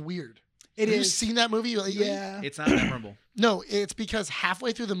movie is weird. It Have you is. seen that movie lately? Yeah. it's not memorable. No, it's because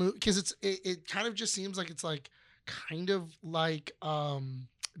halfway through the movie, because it kind of just seems like it's like kind of like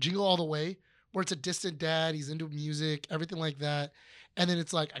Jingle All the Way, where it's a distant dad, he's into music, everything like that, and then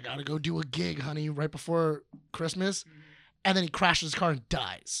it's like, I gotta go do a gig, honey, right before Christmas, and then he crashes his car and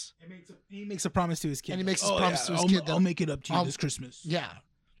dies. He makes a promise to his kid. And he makes like, his promise to his I'll, kid that- I'll make it up to you I'll- this Christmas. Yeah.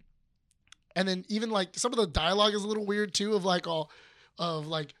 And then even like some of the dialogue is a little weird too, of like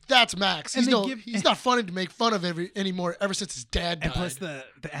that's Max. And He's not funny to make fun of anymore ever since his dad died. And plus the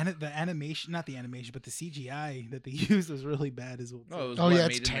animation, not the animation, but the CGI that they used was really bad as well. too. Oh, it was Oh, what, yeah, made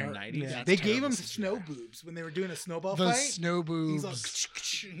it's in the terrible. 90s? Yeah. That's They gave terrible him CGI. snow boobs when they were doing a snowball the fight. snow boobs.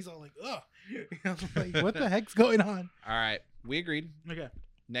 He's all like, ugh. I was like, what the heck's going on? All right, we agreed. Okay.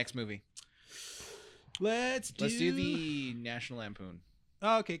 Next movie. Let's do the National Lampoon.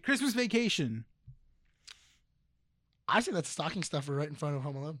 Okay, Christmas Vacation. I say that's stocking stuffer right in front of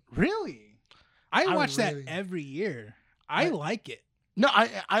Home Alone. Really? I watch really- that every year. I like it. No,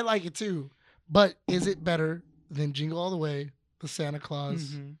 I like it too. But is it better than Jingle All the Way, The Santa Claus,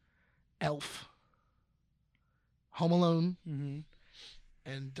 Mhm. Elf, Home Alone, Mm-hmm.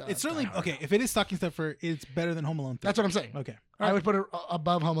 and It's certainly Die Hard? okay. If it is stocking stuffer, it's better than Home Alone 3. That's what I'm saying. Okay. I would put it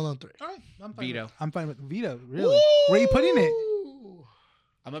above Home Alone 3. All right. I'm fine Veto. I'm fine with veto. Really? Where are you putting it? Woo!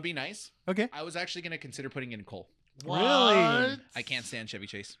 I'm gonna be nice. Okay. I was actually gonna consider putting in coal. What? I can't stand Chevy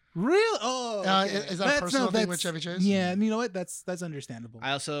Chase. Real? Oh, okay. Is that a personal thing with Chevy Chase? Yeah. You know what? That's understandable.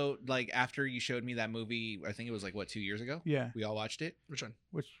 I also like after you showed me that movie. I think it was like 2 years ago. yeah. We all watched it. Which one?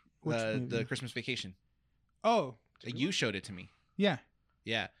 Which movie? The Christmas Vacation. Oh. You showed it to me. Yeah.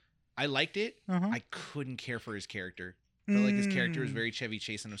 Yeah, I liked it. Uh-huh. I couldn't care for his character. I felt like his character was Mm. very Chevy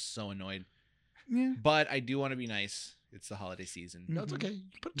Chase, and I was so annoyed. Yeah. But I do want to be nice. It's the holiday season. No, it's Mhm. okay.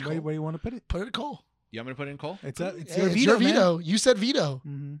 Put it Where, Cole. where do you want to put it? Put it at Cole. You want me to put in coal? It's Hey, your it's veto. your veto. You said veto.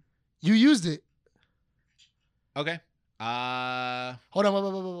 Mm-hmm. You used it. Okay. Hold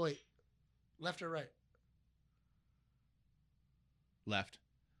on. Wait. Left or right? Left.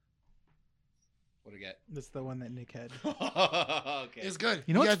 What do I get? That's the one that Nick had. Okay. It's good.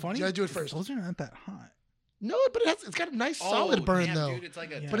 You know what's gotta- funny? You gotta do it first. Those are not that hot. No, but it's got a nice solid burn damn, though. Dude, it's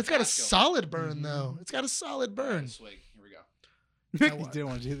like a Yeah. But it's got a Tabasco. solid burn Mhm. though. It's got a solid burn. Swig. Here we go. You what? didn't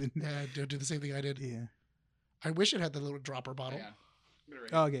want to do that. Yeah, do the same thing I did. Yeah. I wish it had the little dropper bottle. Hang on. Get it right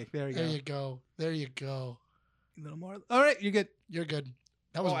Oh, okay, there we There go. you go. There you go. A little more. All right, you're good. You're good.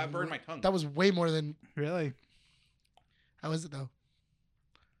 That here. was Oh, I burned my tongue. That was way more than. Really? How is it though?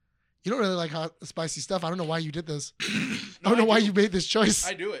 You don't really like hot, spicy stuff. I don't know why you did this. I No, don't know I why do. you made this choice.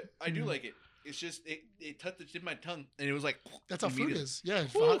 I do it. I do like it. It's just it touched the tip of my tongue, and it was like That's how food immediate. is. Yeah,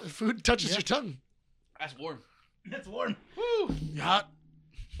 Woo. food touches Yeah. your tongue. That's warm. That's warm. Woo! You hot?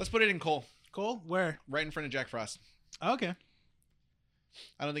 Let's put it in coal, Cole, where? right in front of Jack Frost. Okay.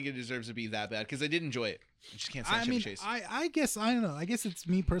 I don't think it deserves to be that bad because I did enjoy it. I just can't I stand Chevy mean, Chase. I guess I don't know. I guess it's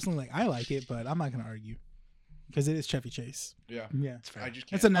me personally. Like I like it, but I'm not gonna argue because it is Chevy Chase. Yeah, Yeah. It's fair. I just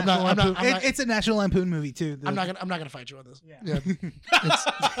It's can't. a I'm National not- I'm not- Lampoon. I'm not- It's a National Lampoon movie too. I'm not gonna fight you on this. Yeah.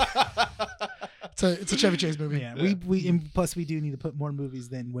 It's a Chevy Chase movie. Yeah. We and plus we do need to put more movies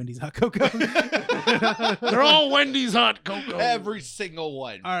than Wendy's Hot Cocoa. They're all Wendy's hot cocoa. Every single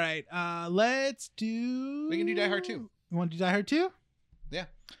one. All right. Let's do. We can do Die Hard 2. You want to do Die Hard 2? Yeah.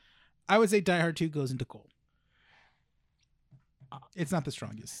 I would say Die Hard 2 goes into Cole. It's not the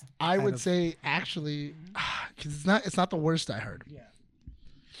strongest. I out would of- say actually, because it's not the worst I heard. Yeah.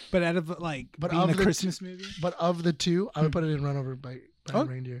 But out of like But being of a the Christmas movie. But of the two, I would put it in Run Over by Oh,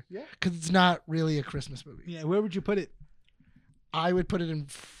 Reindeer. yeah. Because it's not really a Christmas movie. Yeah. Where would you put it? I would put it in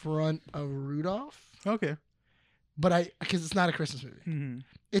front of Rudolph, Okay. but because it's not a Christmas movie. Mm-hmm.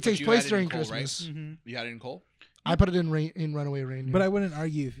 It takes you place had it during in Cole, right? Christmas. Mm-hmm. You had it in coal. I put it in Runaway Reindeer. But I wouldn't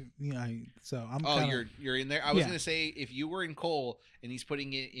argue. If, so I'm. Oh, kinda, you're in there. I was Yeah. gonna say if you were in coal and he's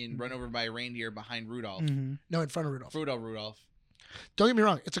putting it in Run Over by a Reindeer behind Rudolph. Mhm. no, in front of Rudolph. Rudolph. Don't get me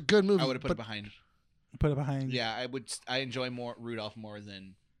wrong; it's a good movie. I would have put it but behind. Put it behind. Yeah, I would. I enjoy more Rudolph more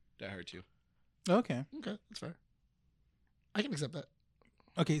than Die Hard 2. Okay. Okay, that's fair. I can accept that.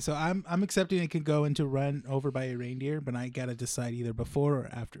 Okay. So I'm accepting it could go into Run Over by a Reindeer, but I gotta decide either before or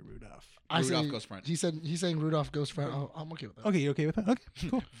after Rudolph. I Rudolph say, goes front. He's saying Rudolph goes front. Oh, I'm okay with that. Okay. You okay with that? Okay.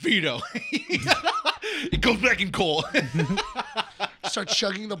 Cool. Veto. It goes back in coal. Start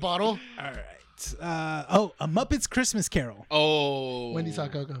chugging the bottle. All right. A Muppets Christmas Carol. Oh. Wendy's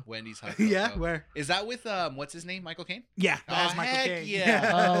Hot Cocoa. Wendy's Hot Cocoa. Yeah. Where? Is that with what's his name? Michael Caine? Yeah. That's Oh, Michael heck Caine.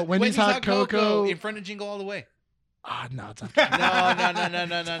 yeah. Wendy's Hot Cocoa. in front of Jingle All the Way. Ah, no, it's after. No.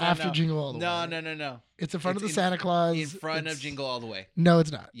 After no. Jingle All the Way. No. It's in front It's of the Santa Claus. In front of It's- Jingle All the Way. No,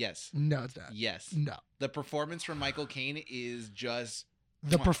 it's not. Yes. No, it's not. Yes. No. The performance from Michael Caine is just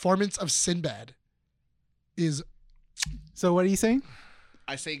The Mwah. performance of Sinbad is So what are you saying?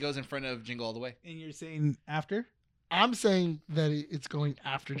 I say goes in front of Jingle All the Way. And you're saying after? I'm saying that it's going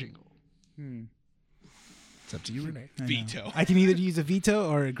after Jingle. It's up to you, Renee. I know. Veto. I can either use a veto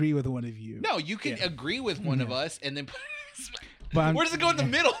or agree with one of you. No, you can Yeah. agree with one of us and then But I'm- where does it go in the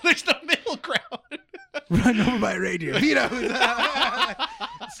middle? There's no middle ground. Run Over by a Reindeer. Veto.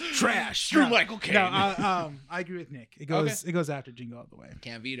 Trash. Screw No. Michael Caine. No, I agree with Nick. It goes. It goes after Jingle All the Way.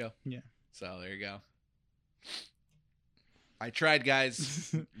 Can't veto. Yeah. So there you go. I tried,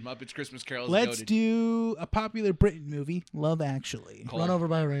 guys. Muppets Christmas Carol is Let's goated. do a popular Britain movie, Love Actually. Cole. Run Over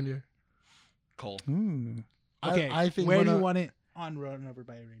by a Reindeer. Cole. Ooh. Okay. I think where Run do you O- want it on Run Over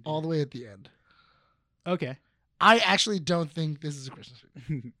by a Reindeer? all the way at the end. Okay. I actually don't think this is a Christmas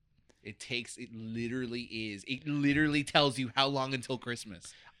movie. It literally is. It literally tells you how long until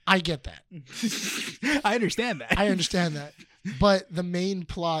Christmas. I get that. I understand that. I understand that. But the main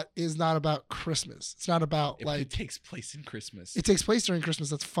plot is not about Christmas. It's not about It takes place in Christmas. it takes place during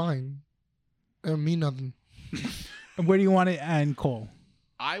Christmas. That's fine. It don't mean nothing. And where do you want it and Cole?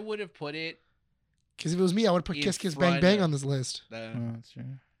 I would have put it. Because if it was me, I would put In Kiss Kiss front Bang Bang of- on this list. That's true.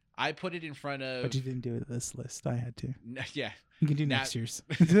 I put it in front of. But you didn't do it this list. I had to. Yeah. You can do Nat- next year's.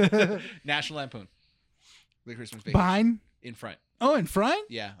 National Lampoon. The Christmas Vacation. Behind? In front. Oh, in front?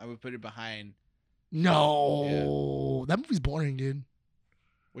 Yeah, I would put it behind. No. That movie's boring, dude.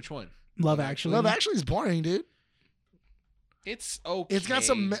 Which one? Love Actually. Love Actually is boring, dude. It's okay. It's got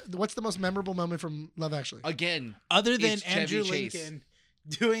some. What's the most memorable moment from Love Actually? Again, Other than It's Chevy Andrew Chase. Lincoln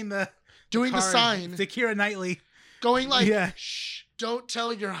doing the Doing the card sign, to Keira Knightley, going like, Yeah. "Shh, don't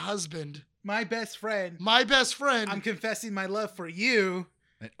tell your husband, my best friend. my best friend." I'm confessing my love for you.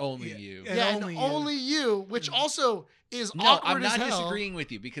 and only Yeah. you. And yeah, only and you. only you, which also is No, awkward I'm as not hell. disagreeing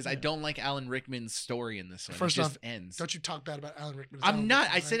with you because I don't like Alan Rickman's story in this one. First it just off, ends. Don't you talk bad about Alan Rickman. I'm not.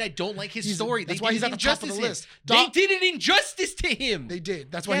 I said I don't like his story. That's They why did he's an at the top of injustice the to him. list. They did an injustice to him. They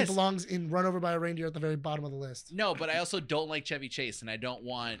did. That's why Yes. he belongs in Run Over by a Reindeer at the very bottom of the list. No, but I also don't like Chevy Chase, and I don't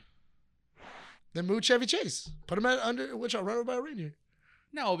want. Then move Chevy Chase. Put him at under which Run Over by a Reindeer.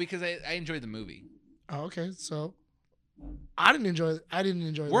 No, because I enjoyed the movie. Oh, okay. So I didn't enjoy it.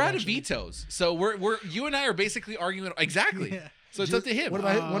 We're it, out of actually. vetoes, so we're you and I are basically arguing exactly. Yeah. So it's up to him. What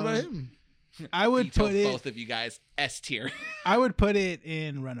about him? I would Veto put it. both of you guys S tier. I would put it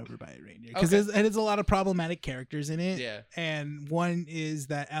in Run Over by a Reindeer because Okay. it has a lot of problematic characters in it. Yeah. And one is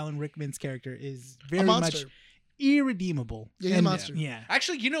that Alan Rickman's character is A very monster. much irredeemable. Yeah, he's a And- monster. Yeah.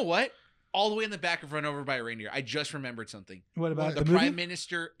 Actually, you know what? All the way in the back of Run Over by a Reindeer, I just remembered something. What about The the movie? Prime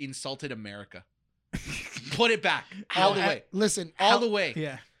Minister insulted America. Put it back all the way. Listen, All the way.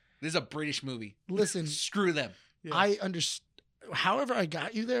 Yeah. This is a British movie. Listen, Screw them. Yeah. I understand. However, I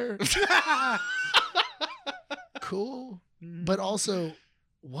got you there. Cool, but also,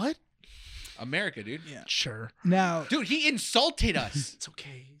 what? America, dude. Yeah. Sure, Now, Dude, he insulted us. it's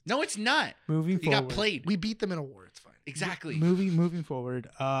okay. No, it's not. moving He forward. got played. We beat them in a war. It's fine. Exactly. Moving forward.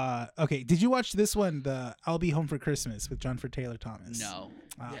 Okay. Did you watch this one? The I'll Be Home for Christmas with John Taylor Thomas. No.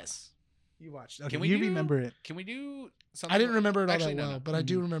 Yes, You watched. Okay. Can we you do- remember it? Can we do something? I didn't remember it all Actually, that no, well, no. but I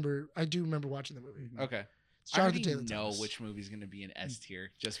do remember. I do remember watching the movie. Okay. It's I Jonathan already Taylor know Thomas. which movie's going to be an S tier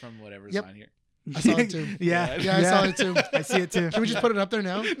just from whatever's Yep. on here. I saw it too. yeah. Yeah, I saw it too. I see it too. Can we just put it up there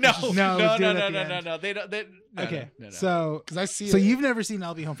now? No, No, no, do no, it no, at no, the no, end. no. They don't. No, Okay. No. So Because I see So it. you've never seen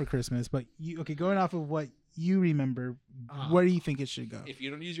I'll Be Home for Christmas, but going off of what you remember, where do you think it should go? If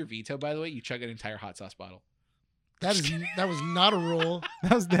you don't use your veto, by the way, you chug an entire hot sauce bottle. that was not a rule.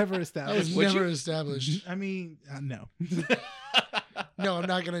 That was never That was established. Would never you? established. I mean, no. No, I'm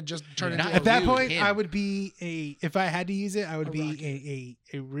not gonna just turn Not into At that you, point, him. I would be if I had to use it, I would A be rocket.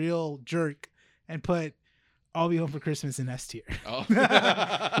 a real jerk and put I'll Be Home for Christmas in S tier. Oh.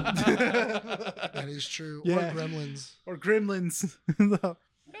 That is true. Yeah. Or Gremlins. Or Gremlins.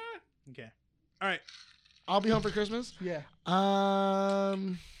 Okay. All right. I'll be home for Christmas. Yeah.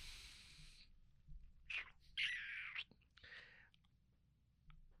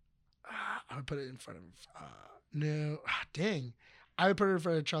 I would put it in front of. No, dang. I would put it in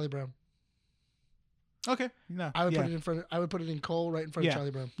front of Charlie Brown. Okay. No. I would yeah. put it in front. I would put it in Cole right in front Yeah. of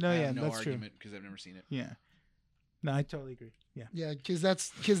Charlie Brown. No, I yeah, have no that's true. argument because I've never seen it. Yeah. No, I totally agree. Yeah. Yeah, because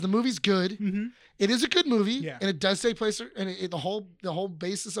the movie's good. Mm-hmm. It is a good movie, Yeah. and it does take place. And the whole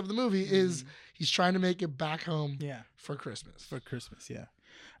basis of the movie is Mhm. he's trying to make it back home Yeah. for Christmas. For Christmas. Yeah.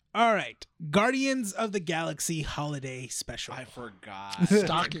 All right. Guardians of the Galaxy Holiday Special. I forgot.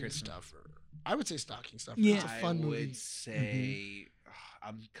 Stocking Christmas. stuffer. I would say stocking stuffer. Yeah. It's a fun I movie. would say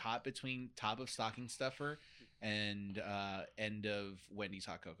I'm caught between top of stocking stuffer and end of Wendy's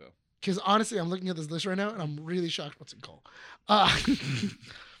hot cocoa. Because honestly, I'm looking at this list right now, and I'm really shocked what's in Cole. And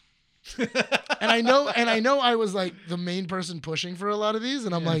I know I was like the main person pushing for a lot of these,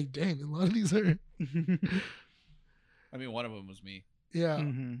 and I'm Yeah. like, dang, a lot of these are, I mean, one of them was me. yeah,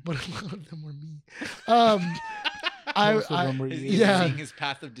 Mhm. but a lot of them were me. Most of them were He's, you. he's Yeah. seeing his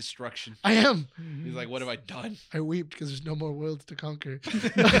path of destruction. I am. He's like, what have I done? I weep because there's no more worlds to conquer.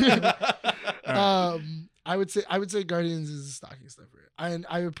 All I would say Guardians is a stocking stuffer, and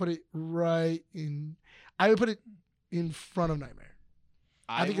I would put it right in. I would put it in front of Nightmare.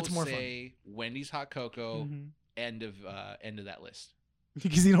 I think it's will more fun. say Wendy's hot cocoa Mhm. end of that list.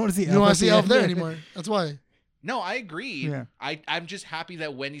 Because you don't want to see You don't want to see Elf there Yeah. anymore. That's why. No, I agree. Yeah. I'm just happy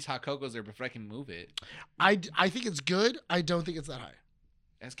that Wendy's hot cocoa's there before I can move it. I think it's good. I don't think it's that high.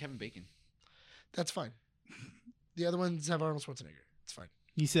 That's Kevin Bacon. That's fine. The other ones have Arnold Schwarzenegger. It's fine.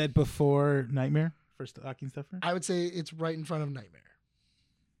 You said before Nightmare for stocking stuffer. I would say it's right in front of Nightmare.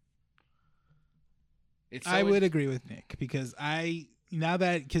 It's I would agree with Nick because I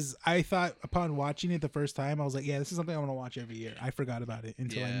thought upon watching it the first time I was like, yeah, this is something I want to watch every year. I forgot about it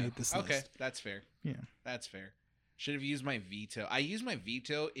until I made this Okay, list. that's fair. Yeah. That's fair. Should have used my veto. I used my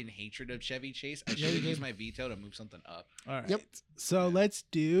veto in hatred of Chevy Chase. I Yeah, should you have did. used my veto to move something up. All right. Yep. So let's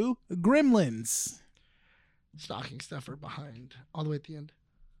do Gremlins. Stocking stuffer behind all the way at the end.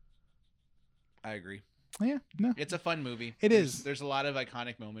 I agree. Yeah. No. It's a fun movie. It There's- is. There's a lot of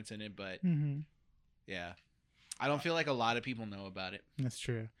iconic moments in it, but Mm-hmm. yeah. I don't feel like a lot of people know about it. That's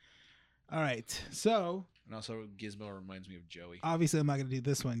true. All right. So And also, Gizmo reminds me of Joey. obviously I'm not going to do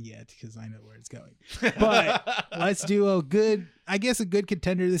this one yet because I know where it's going. But let's do a good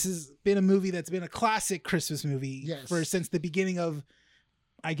contender. This has been a movie that's been a classic Christmas movie Yes. since the beginning of,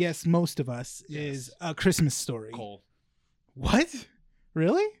 I guess, most of us Yes. is A Christmas Story. Cole. What?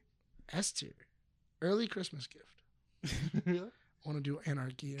 Really? S tier. Early Christmas gift. I want to do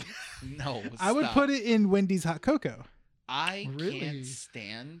Anarchy. No, I would stop. put it in Wendy's Hot Cocoa. I Really? can't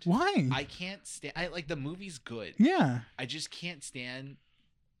stand. Why? I can't stand. I like the movie's good. Yeah. I just can't stand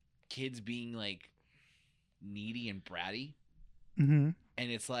kids being like needy and bratty. Mm-hmm. And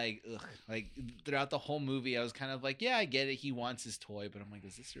it's like, ugh, like throughout the whole movie, I was kind of like, yeah, I get it. He wants his toy, but I'm like,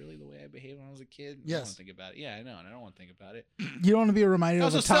 is this really the way I behaved when I was a kid? I don't want Yes. to think about it. Yeah, I know, and I don't want to think about it. You don't want to be a reminder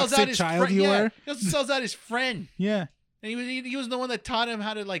of a toxic child you were. He also sells out his friend, Yeah. and he was the one that taught him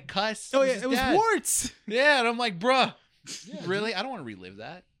how to like cuss. Oh yeah, his it was dad. warts. Yeah, and I'm like, bruh, Yeah, really? I don't want to relive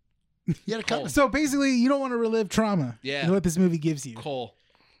that. You had a couple. So basically, you don't want to relive trauma. Yeah. Is what this movie gives you. Cole.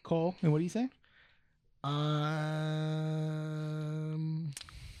 Cole, and what do you say?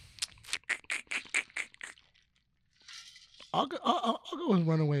 I'll go with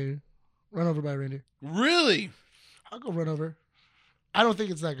Runaway. Run Over by a Reindeer. Really? I'll go Run Over. I don't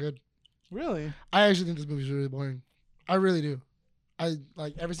think it's that good. Really? I actually think this movie's really boring. I really do. I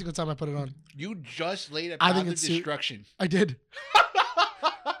like every single time I put it on. You just laid a I path think of it's destruction. I did.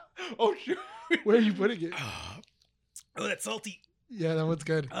 Oh, shoot. Where are you putting it? Oh, that's salty. Yeah, that one's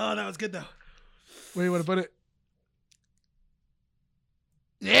good. Oh, that was good though. Where do you want to put it?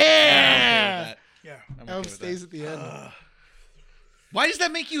 I'm okay with Yeah. that. Yeah. I'm okay Elf with stays that. at the end Why does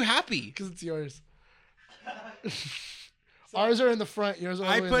that make you happy? because it's yours. Ours are in the front. Yours are all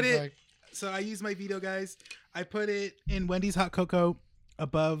I the way put in the it- back. So I use my veto, guys. I put it in Wendy's Hot Cocoa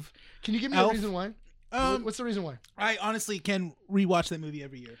above. Can you give me Elf. a reason why? What's the reason why? I honestly can rewatch that movie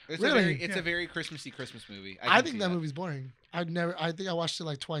every year. It's Really? It's Yeah. a very Christmassy Christmas movie. I can think see that movie's boring. I think I watched it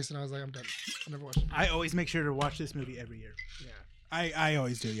like twice and I was like, I'm done. I never watched it. I always make sure to watch this movie every year. Yeah. I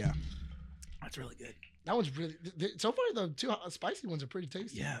always do. Yeah. That's really good. That one's really. So far, the two spicy ones are pretty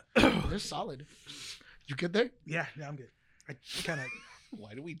tasty. Yeah. They're solid. You good there? Yeah. I'm good. I kind of.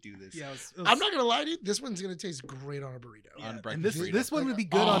 Why do we do this? Yeah. I'm not gonna lie to you. This one's gonna taste great on a burrito. On And breakfast this burrito. this one would be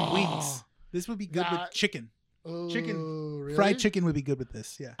good on wings. This would be good with That- chicken. Oh, Chicken. really? Fried chicken would be good with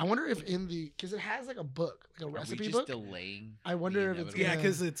this. Yeah. I wonder if because it has like a book, like a Are we recipe just book. delaying? I wonder if it's the Yeah, Yeah.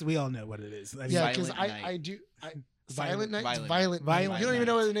 because we all know what it is. I mean, Yeah, Violent because Night. I do. Violent- Silent Night. Violent Violent. Night. Night. You don't even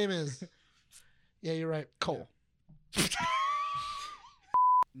know Night. what the name is. Yeah, you're right. Cole.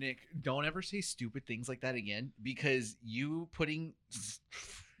 Nick, don't ever say stupid things like that again because you putting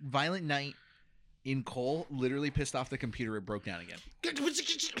Violent Night in Cole literally pissed off the computer. It broke down again.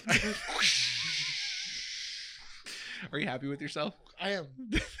 Are you happy with yourself? I am.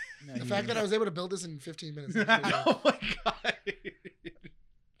 no, The you fact know. that I was able to build this in 15 minutes. Oh my god!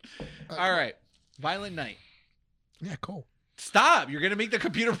 All right, Violent Night. Yeah, Cole. Stop! You're gonna make the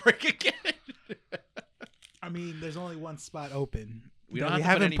computer break again. I mean, there's only one spot open. We that don't have to put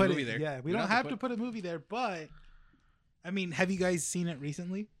haven't any movie there. Yeah, we don't have to put a movie there. But I mean, have you guys seen it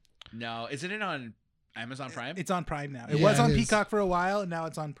recently? No, isn't it on Amazon Prime? It's on Prime now. It Yeah, was on it is. Peacock for a while, and now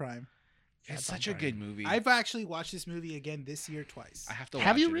it's on Prime. It's That's such on a Prime. good movie. I've actually watched this movie again this year twice. I have to.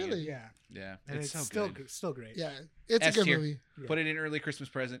 Have watch you it again. really? Yeah, Yeah, and it's so still good. still great. Yeah, it's S a good tier. movie. Put it in early Christmas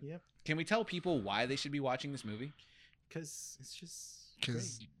present. Yep. Can we tell people why they should be watching this movie? Because it's just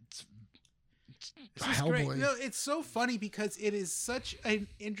Because great. It's just great. Hellboy. No, it's so funny because it is such an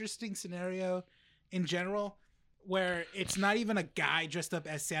interesting scenario in general where it's not even a guy dressed up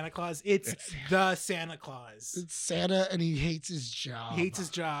as Santa Claus. It's the Santa Claus. It's Santa and he hates his job. He hates his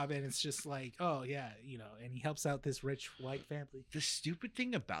job, and it's just like, oh yeah, you know, and he helps out this rich white family. The stupid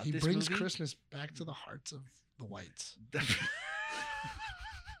thing about He this brings movie, Christmas back to the hearts of the whites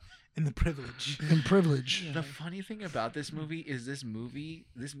And the privilege. and privilege. the funny thing about this movie is this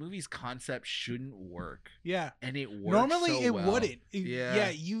movie's concept shouldn't work, Yeah. and it works. Normally so it well. wouldn't. Yeah.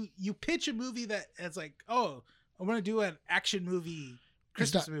 You pitch a movie that it's like, oh, I'm gonna do an action movie,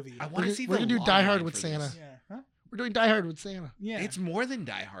 Christmas movie. I We're want to gonna- see. we're the gonna do log Die Hard line with for this. Santa. Yeah. Huh? We're doing Die Hard with Santa. Yeah. It's more than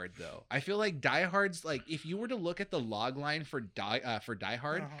Die Hard though. I feel like Die Hard's like if you were to look at the log line for Die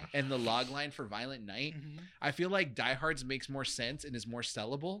Hard Uh-huh. and the log line for Violent Night, Mhm. I feel like Die Hard's makes more sense and is more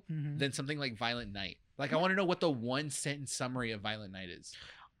sellable Mhm. than something like Violent Night. Like I want to know what the one sentence summary of Violent Night is.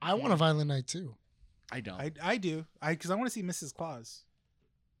 I want a Violent Night too. I don't. I do. Because I want to see Mrs. Claus.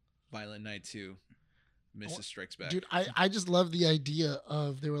 Violent Night 2. Mrs. Strikes Back. Dude, I just love the idea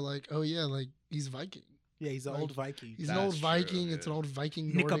of they were like, oh yeah, like he's Viking. Yeah, he's an Like, old Viking. He's an That's old true, Viking. It's an yeah. old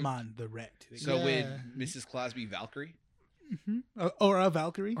Viking Nordic. Nickaman the Red. So Yeah. would Mrs. Claus be Valkyrie? Or a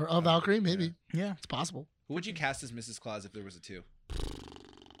Valkyrie. Or a Valkyrie, maybe. Yeah. It's possible. Who would you cast as Mrs. Claus if there was a 2?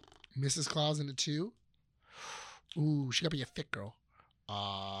 Mrs. Claus in a 2. Ooh, she gotta be a thick girl.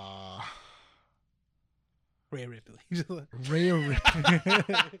 Rhea Ripley. Rhea Ripley.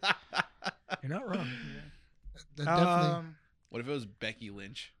 You're not wrong. That definitely. What if it was Becky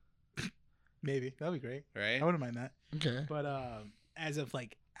Lynch? Maybe that'd be great. right? I wouldn't mind that. Okay. But as of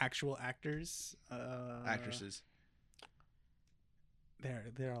like actual actors, Actresses.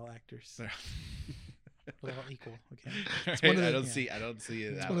 they're all actors. They're- They're all equal. Okay. Right? one of the- I don't yeah. see. I don't see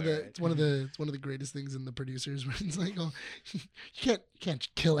it. It's that one of way, the right? it's one of the it's one of the greatest things in the producers where it's like, oh, you can't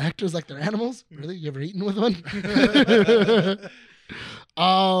kill actors like they're animals. Really? You ever eaten with one? If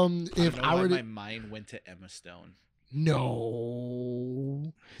don't know I why were my to mind went to Emma Stone.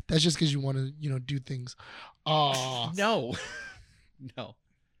 no, that's just because you want to do things. No, no.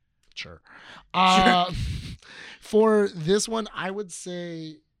 Sure. For this one, I would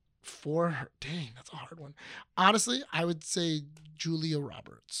say for her. Dang, that's a hard one. Honestly, I would say Julia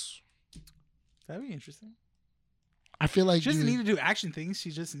Roberts. That'd be interesting. I feel like She doesn't you- need to do action things. She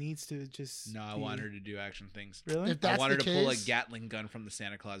just needs to just. No, I be- want her to do action things. Really? If I that's want her the to pull a case- Gatling gun from the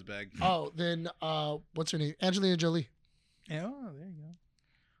Santa Claus bag. Oh, then what's her name? Angelina Jolie. Yeah, oh, there you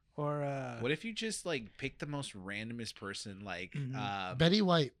go. Or What if you just like pick the most randomest person, like Mhm. Betty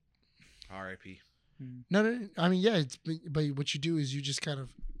White. R.I.P. No. I mean, yeah. But what you do is you just kind of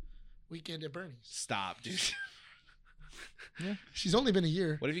Weekend at Bernie's. Stop, dude. She's only been a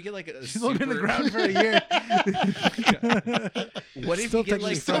year. What if you get like a she's only been in the super- ground for a year. What if Still you get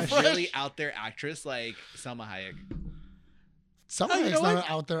like technically some fresh. really out there actress like Selma Hayek? Salma Oh, you Hayek's know not what?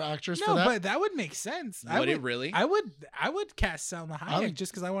 an out there actress No, for that. but that would make sense. Would it really? I would cast Selma Hayek would-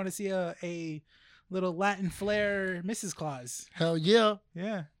 just because I want to see a little Latin flair Mrs. Claus. Hell yeah,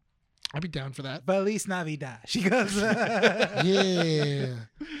 Yeah, I'd be down for that. Feliz Navidad. She goes, Yeah.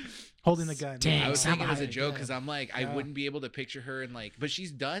 holding the gun. Damn. I was thinking Salma as a Hayek, joke yeah. because I'm like, I Yeah. wouldn't be able to picture her in like, but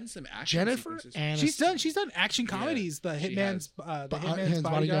she's done some action Jennifer sequences. Aniston. She's done action comedies. The she Hitman's Hitman's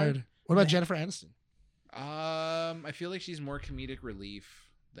Bodyguard. What about Yeah. Jennifer Aniston? I feel like she's more comedic relief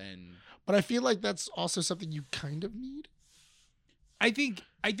than But I feel like that's also something you kind of need. I think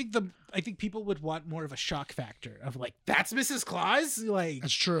people would want more of a shock factor of like that's Mrs. Claus. Like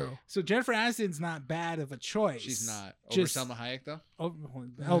That's true. so Jennifer Aniston's not bad of a choice. she's not over Just- Selma Hayek though.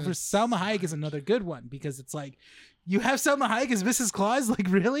 Over Selma Hayek is another good one because it's like you have Selma Hayek as Mrs. Claus. Like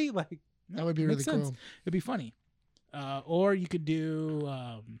really, like That would be really makes sense. cool. It'd be funny. Or you could do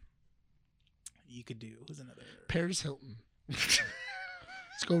who's another? Paris Hilton. Let's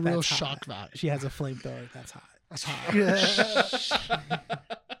go real That's hot. shock vibe. She has a flamethrower. That's hot. That's hot.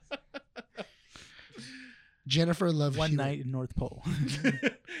 Jennifer Love One Hewitt. night in North Pole.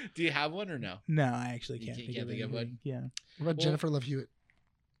 Do you have one or no? No, I actually You can't can't- think can't of think of anything. Yeah, What about Well- Jennifer Love Hewitt?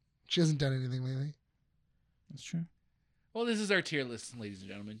 She hasn't done anything lately. that's true. Well, this is our tier list, ladies and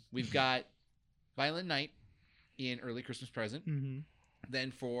gentlemen. We've got Violent Night in Early Christmas Present. Mm-hmm.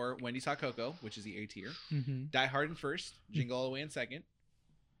 Then for Wendy's Hot Cocoa, which is the A tier. Mm-hmm. Die Hard in first. Jingle All the Way in second.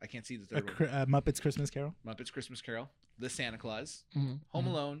 I can't see the third one. Muppets Christmas Carol. Muppets Christmas Carol. The Santa Claus. Mhm. Home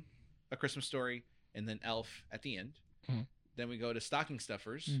Alone. A Christmas Story. And then Elf at the end. Mhm. Then we go to Stocking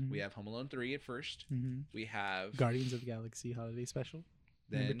Stuffers. Mhm. We have Home Alone 3 at first. Mm-hmm. We have Guardians of the Galaxy Holiday Special.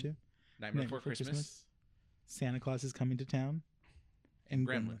 then Number 2. Nightmare Before Christmas. Santa Claus is Coming to Town. And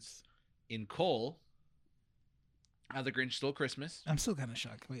Gremlins. In Cole, How the Grinch Stole Christmas. I'm still kind of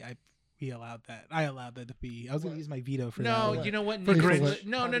shocked. We allowed that. I allowed that to be. I was going to use my veto for No, that. you know what? For Nick- Grinch?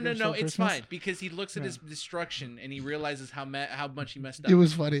 No, How no, the no, Grinch no. Stole It's Christmas? fine because he looks at his destruction and he realizes how much he messed up. It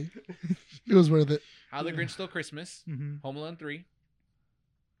was funny. It was worth it. How the Grinch Stole Christmas. Mm-hmm. Home Alone 3.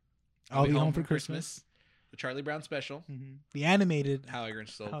 I'll be home for Christmas. The Charlie Brown Special. Mm-hmm. The animated. How the Grinch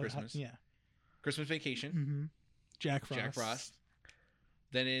Stole Christmas. Yeah. Christmas Vacation. Mm-hmm. Jack Frost. Jack Frost.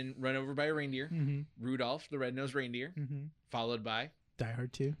 Then in Run Over by a Reindeer. Mm-hmm. Rudolph the Red-Nosed Reindeer. Mm-hmm. Followed by. Die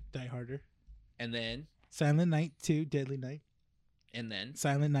Hard 2. Die Harder. And then. Silent Night 2. Deadly Night. And then.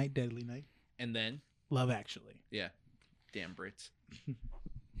 Silent Night. Deadly Night. And then. Love Actually. Yeah. Damn Brits. They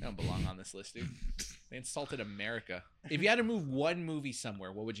don't belong on this list, dude. They insulted America. If you had to move one movie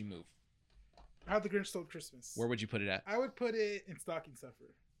somewhere, what would you move? How the Grinch Stole Christmas. Where would you put it at? I would put it in Stocking Stuffer.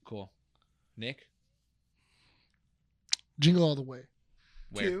 Cool. Nick? Jingle All the Way.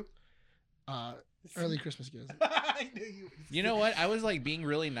 Where? 2. Early Christmas Gifts. I knew you would. You know what? I was like being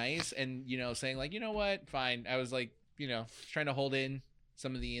really nice and, saying like, you know what? Fine. I was like, trying to hold in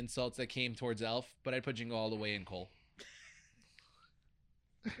some of the insults that came towards Elf, but I'd put Jingle All the Way in Cole.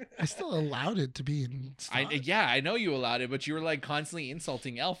 I still allowed it to be in stock. I know you allowed it, but you were like constantly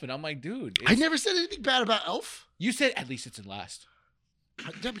insulting Elf, and I'm like, dude. I never said anything bad about Elf. You said at least it's in last.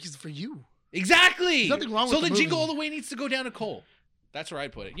 Yeah, because for you. Exactly. There's nothing wrong with so the then Jingle movie. All the Way needs to go down to Cole. That's where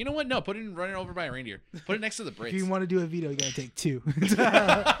I'd put it. You know what? No, put it in Running Over by a Reindeer. Put it next to the If you Brits. want to do a veto, you gotta take 2.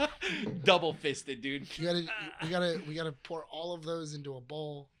 Double fisted, dude. We gotta pour all of those into a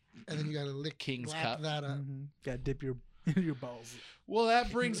bowl, and then you gotta lick King's lap Cup. that up. Gotta dip your in your balls. Well,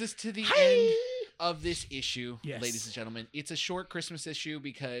 that brings us to the end of this issue, Yes. ladies and gentlemen. It's a short Christmas issue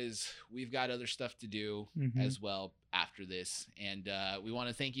because we've got other stuff to do Mhm. as well after this. And we want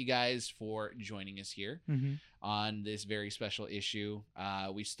to thank you guys for joining us here Mm-hmm. on this very special issue.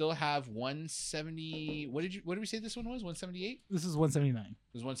 We still have 170. What did we say this one was? 178? This is 179. It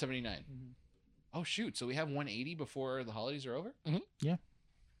was 179. Mhm. Oh shoot! So we have 180 before the holidays are over. Mhm. Yeah.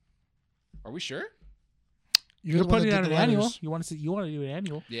 Are we sure? You're the one that putting did out the an annual. letters. You want to do an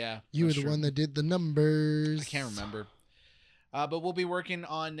annual? Yeah. You were that's the true. one that did the numbers. I can't remember. But we'll be working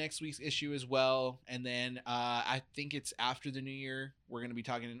on next week's issue as well. And then I think it's after the new year. We're going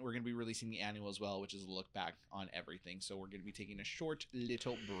to be releasing the annual as well, which is a look back on everything. So we're going to be taking a short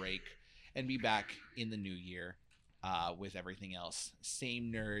little break and be back in the new year with everything else.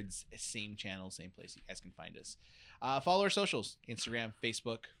 Same nerds, same channel, same place you guys can find us. Follow our socials, Instagram,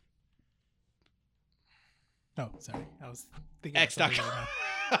 Facebook, Oh, sorry. I was thinking about X.com. something right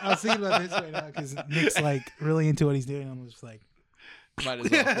now. I was thinking about this right now because Nick's like really into what he's doing. I'm just like, Might as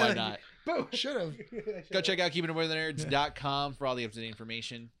well. Why not? Boo, should have. Go check out keepingupwiththenerds.com for all the up-to-date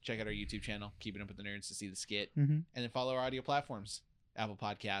information. Check out our YouTube channel, Keeping Up With The Nerds, to see the skit. Mm-hmm. And then follow our audio platforms, Apple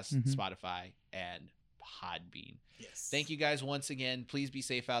Podcasts, Mhm. Spotify, and Podbean. Yes. Thank you guys once again. Please be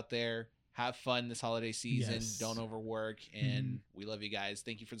safe out there. Have fun this holiday season. Yes. Don't overwork. And we love you guys.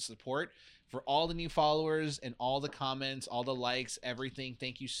 Thank you for the support. For all the new followers and all the comments, all the likes, everything.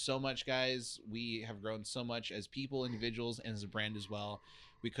 Thank you so much, guys. We have grown so much as people, individuals, and as a brand as well.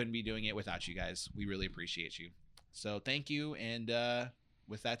 We couldn't be doing it without you guys. We really appreciate you. So thank you. And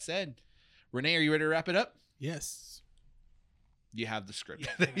with that said, Renee, are you ready to wrap it up? Yes. You have the script.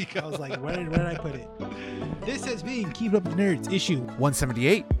 Yeah, There you I go. was like, where did I put it? This has been Keep Up With The Nerds issue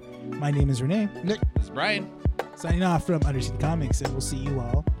 178. My name is Renee. This is Brian. Signing off from Undersea Comics, and we'll see you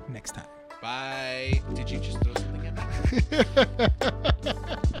all next time. Bye. Did you just throw something at me?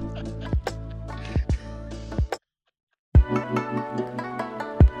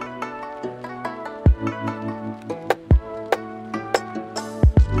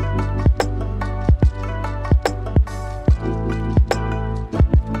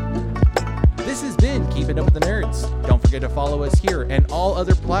 This has been Keeping Up With The Nerds. Don't forget to follow us here and all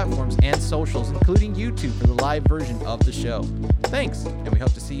other platforms and socials, including YouTube, for the live version of the show. Thanks, and we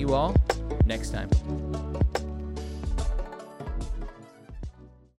hope to see you all next time.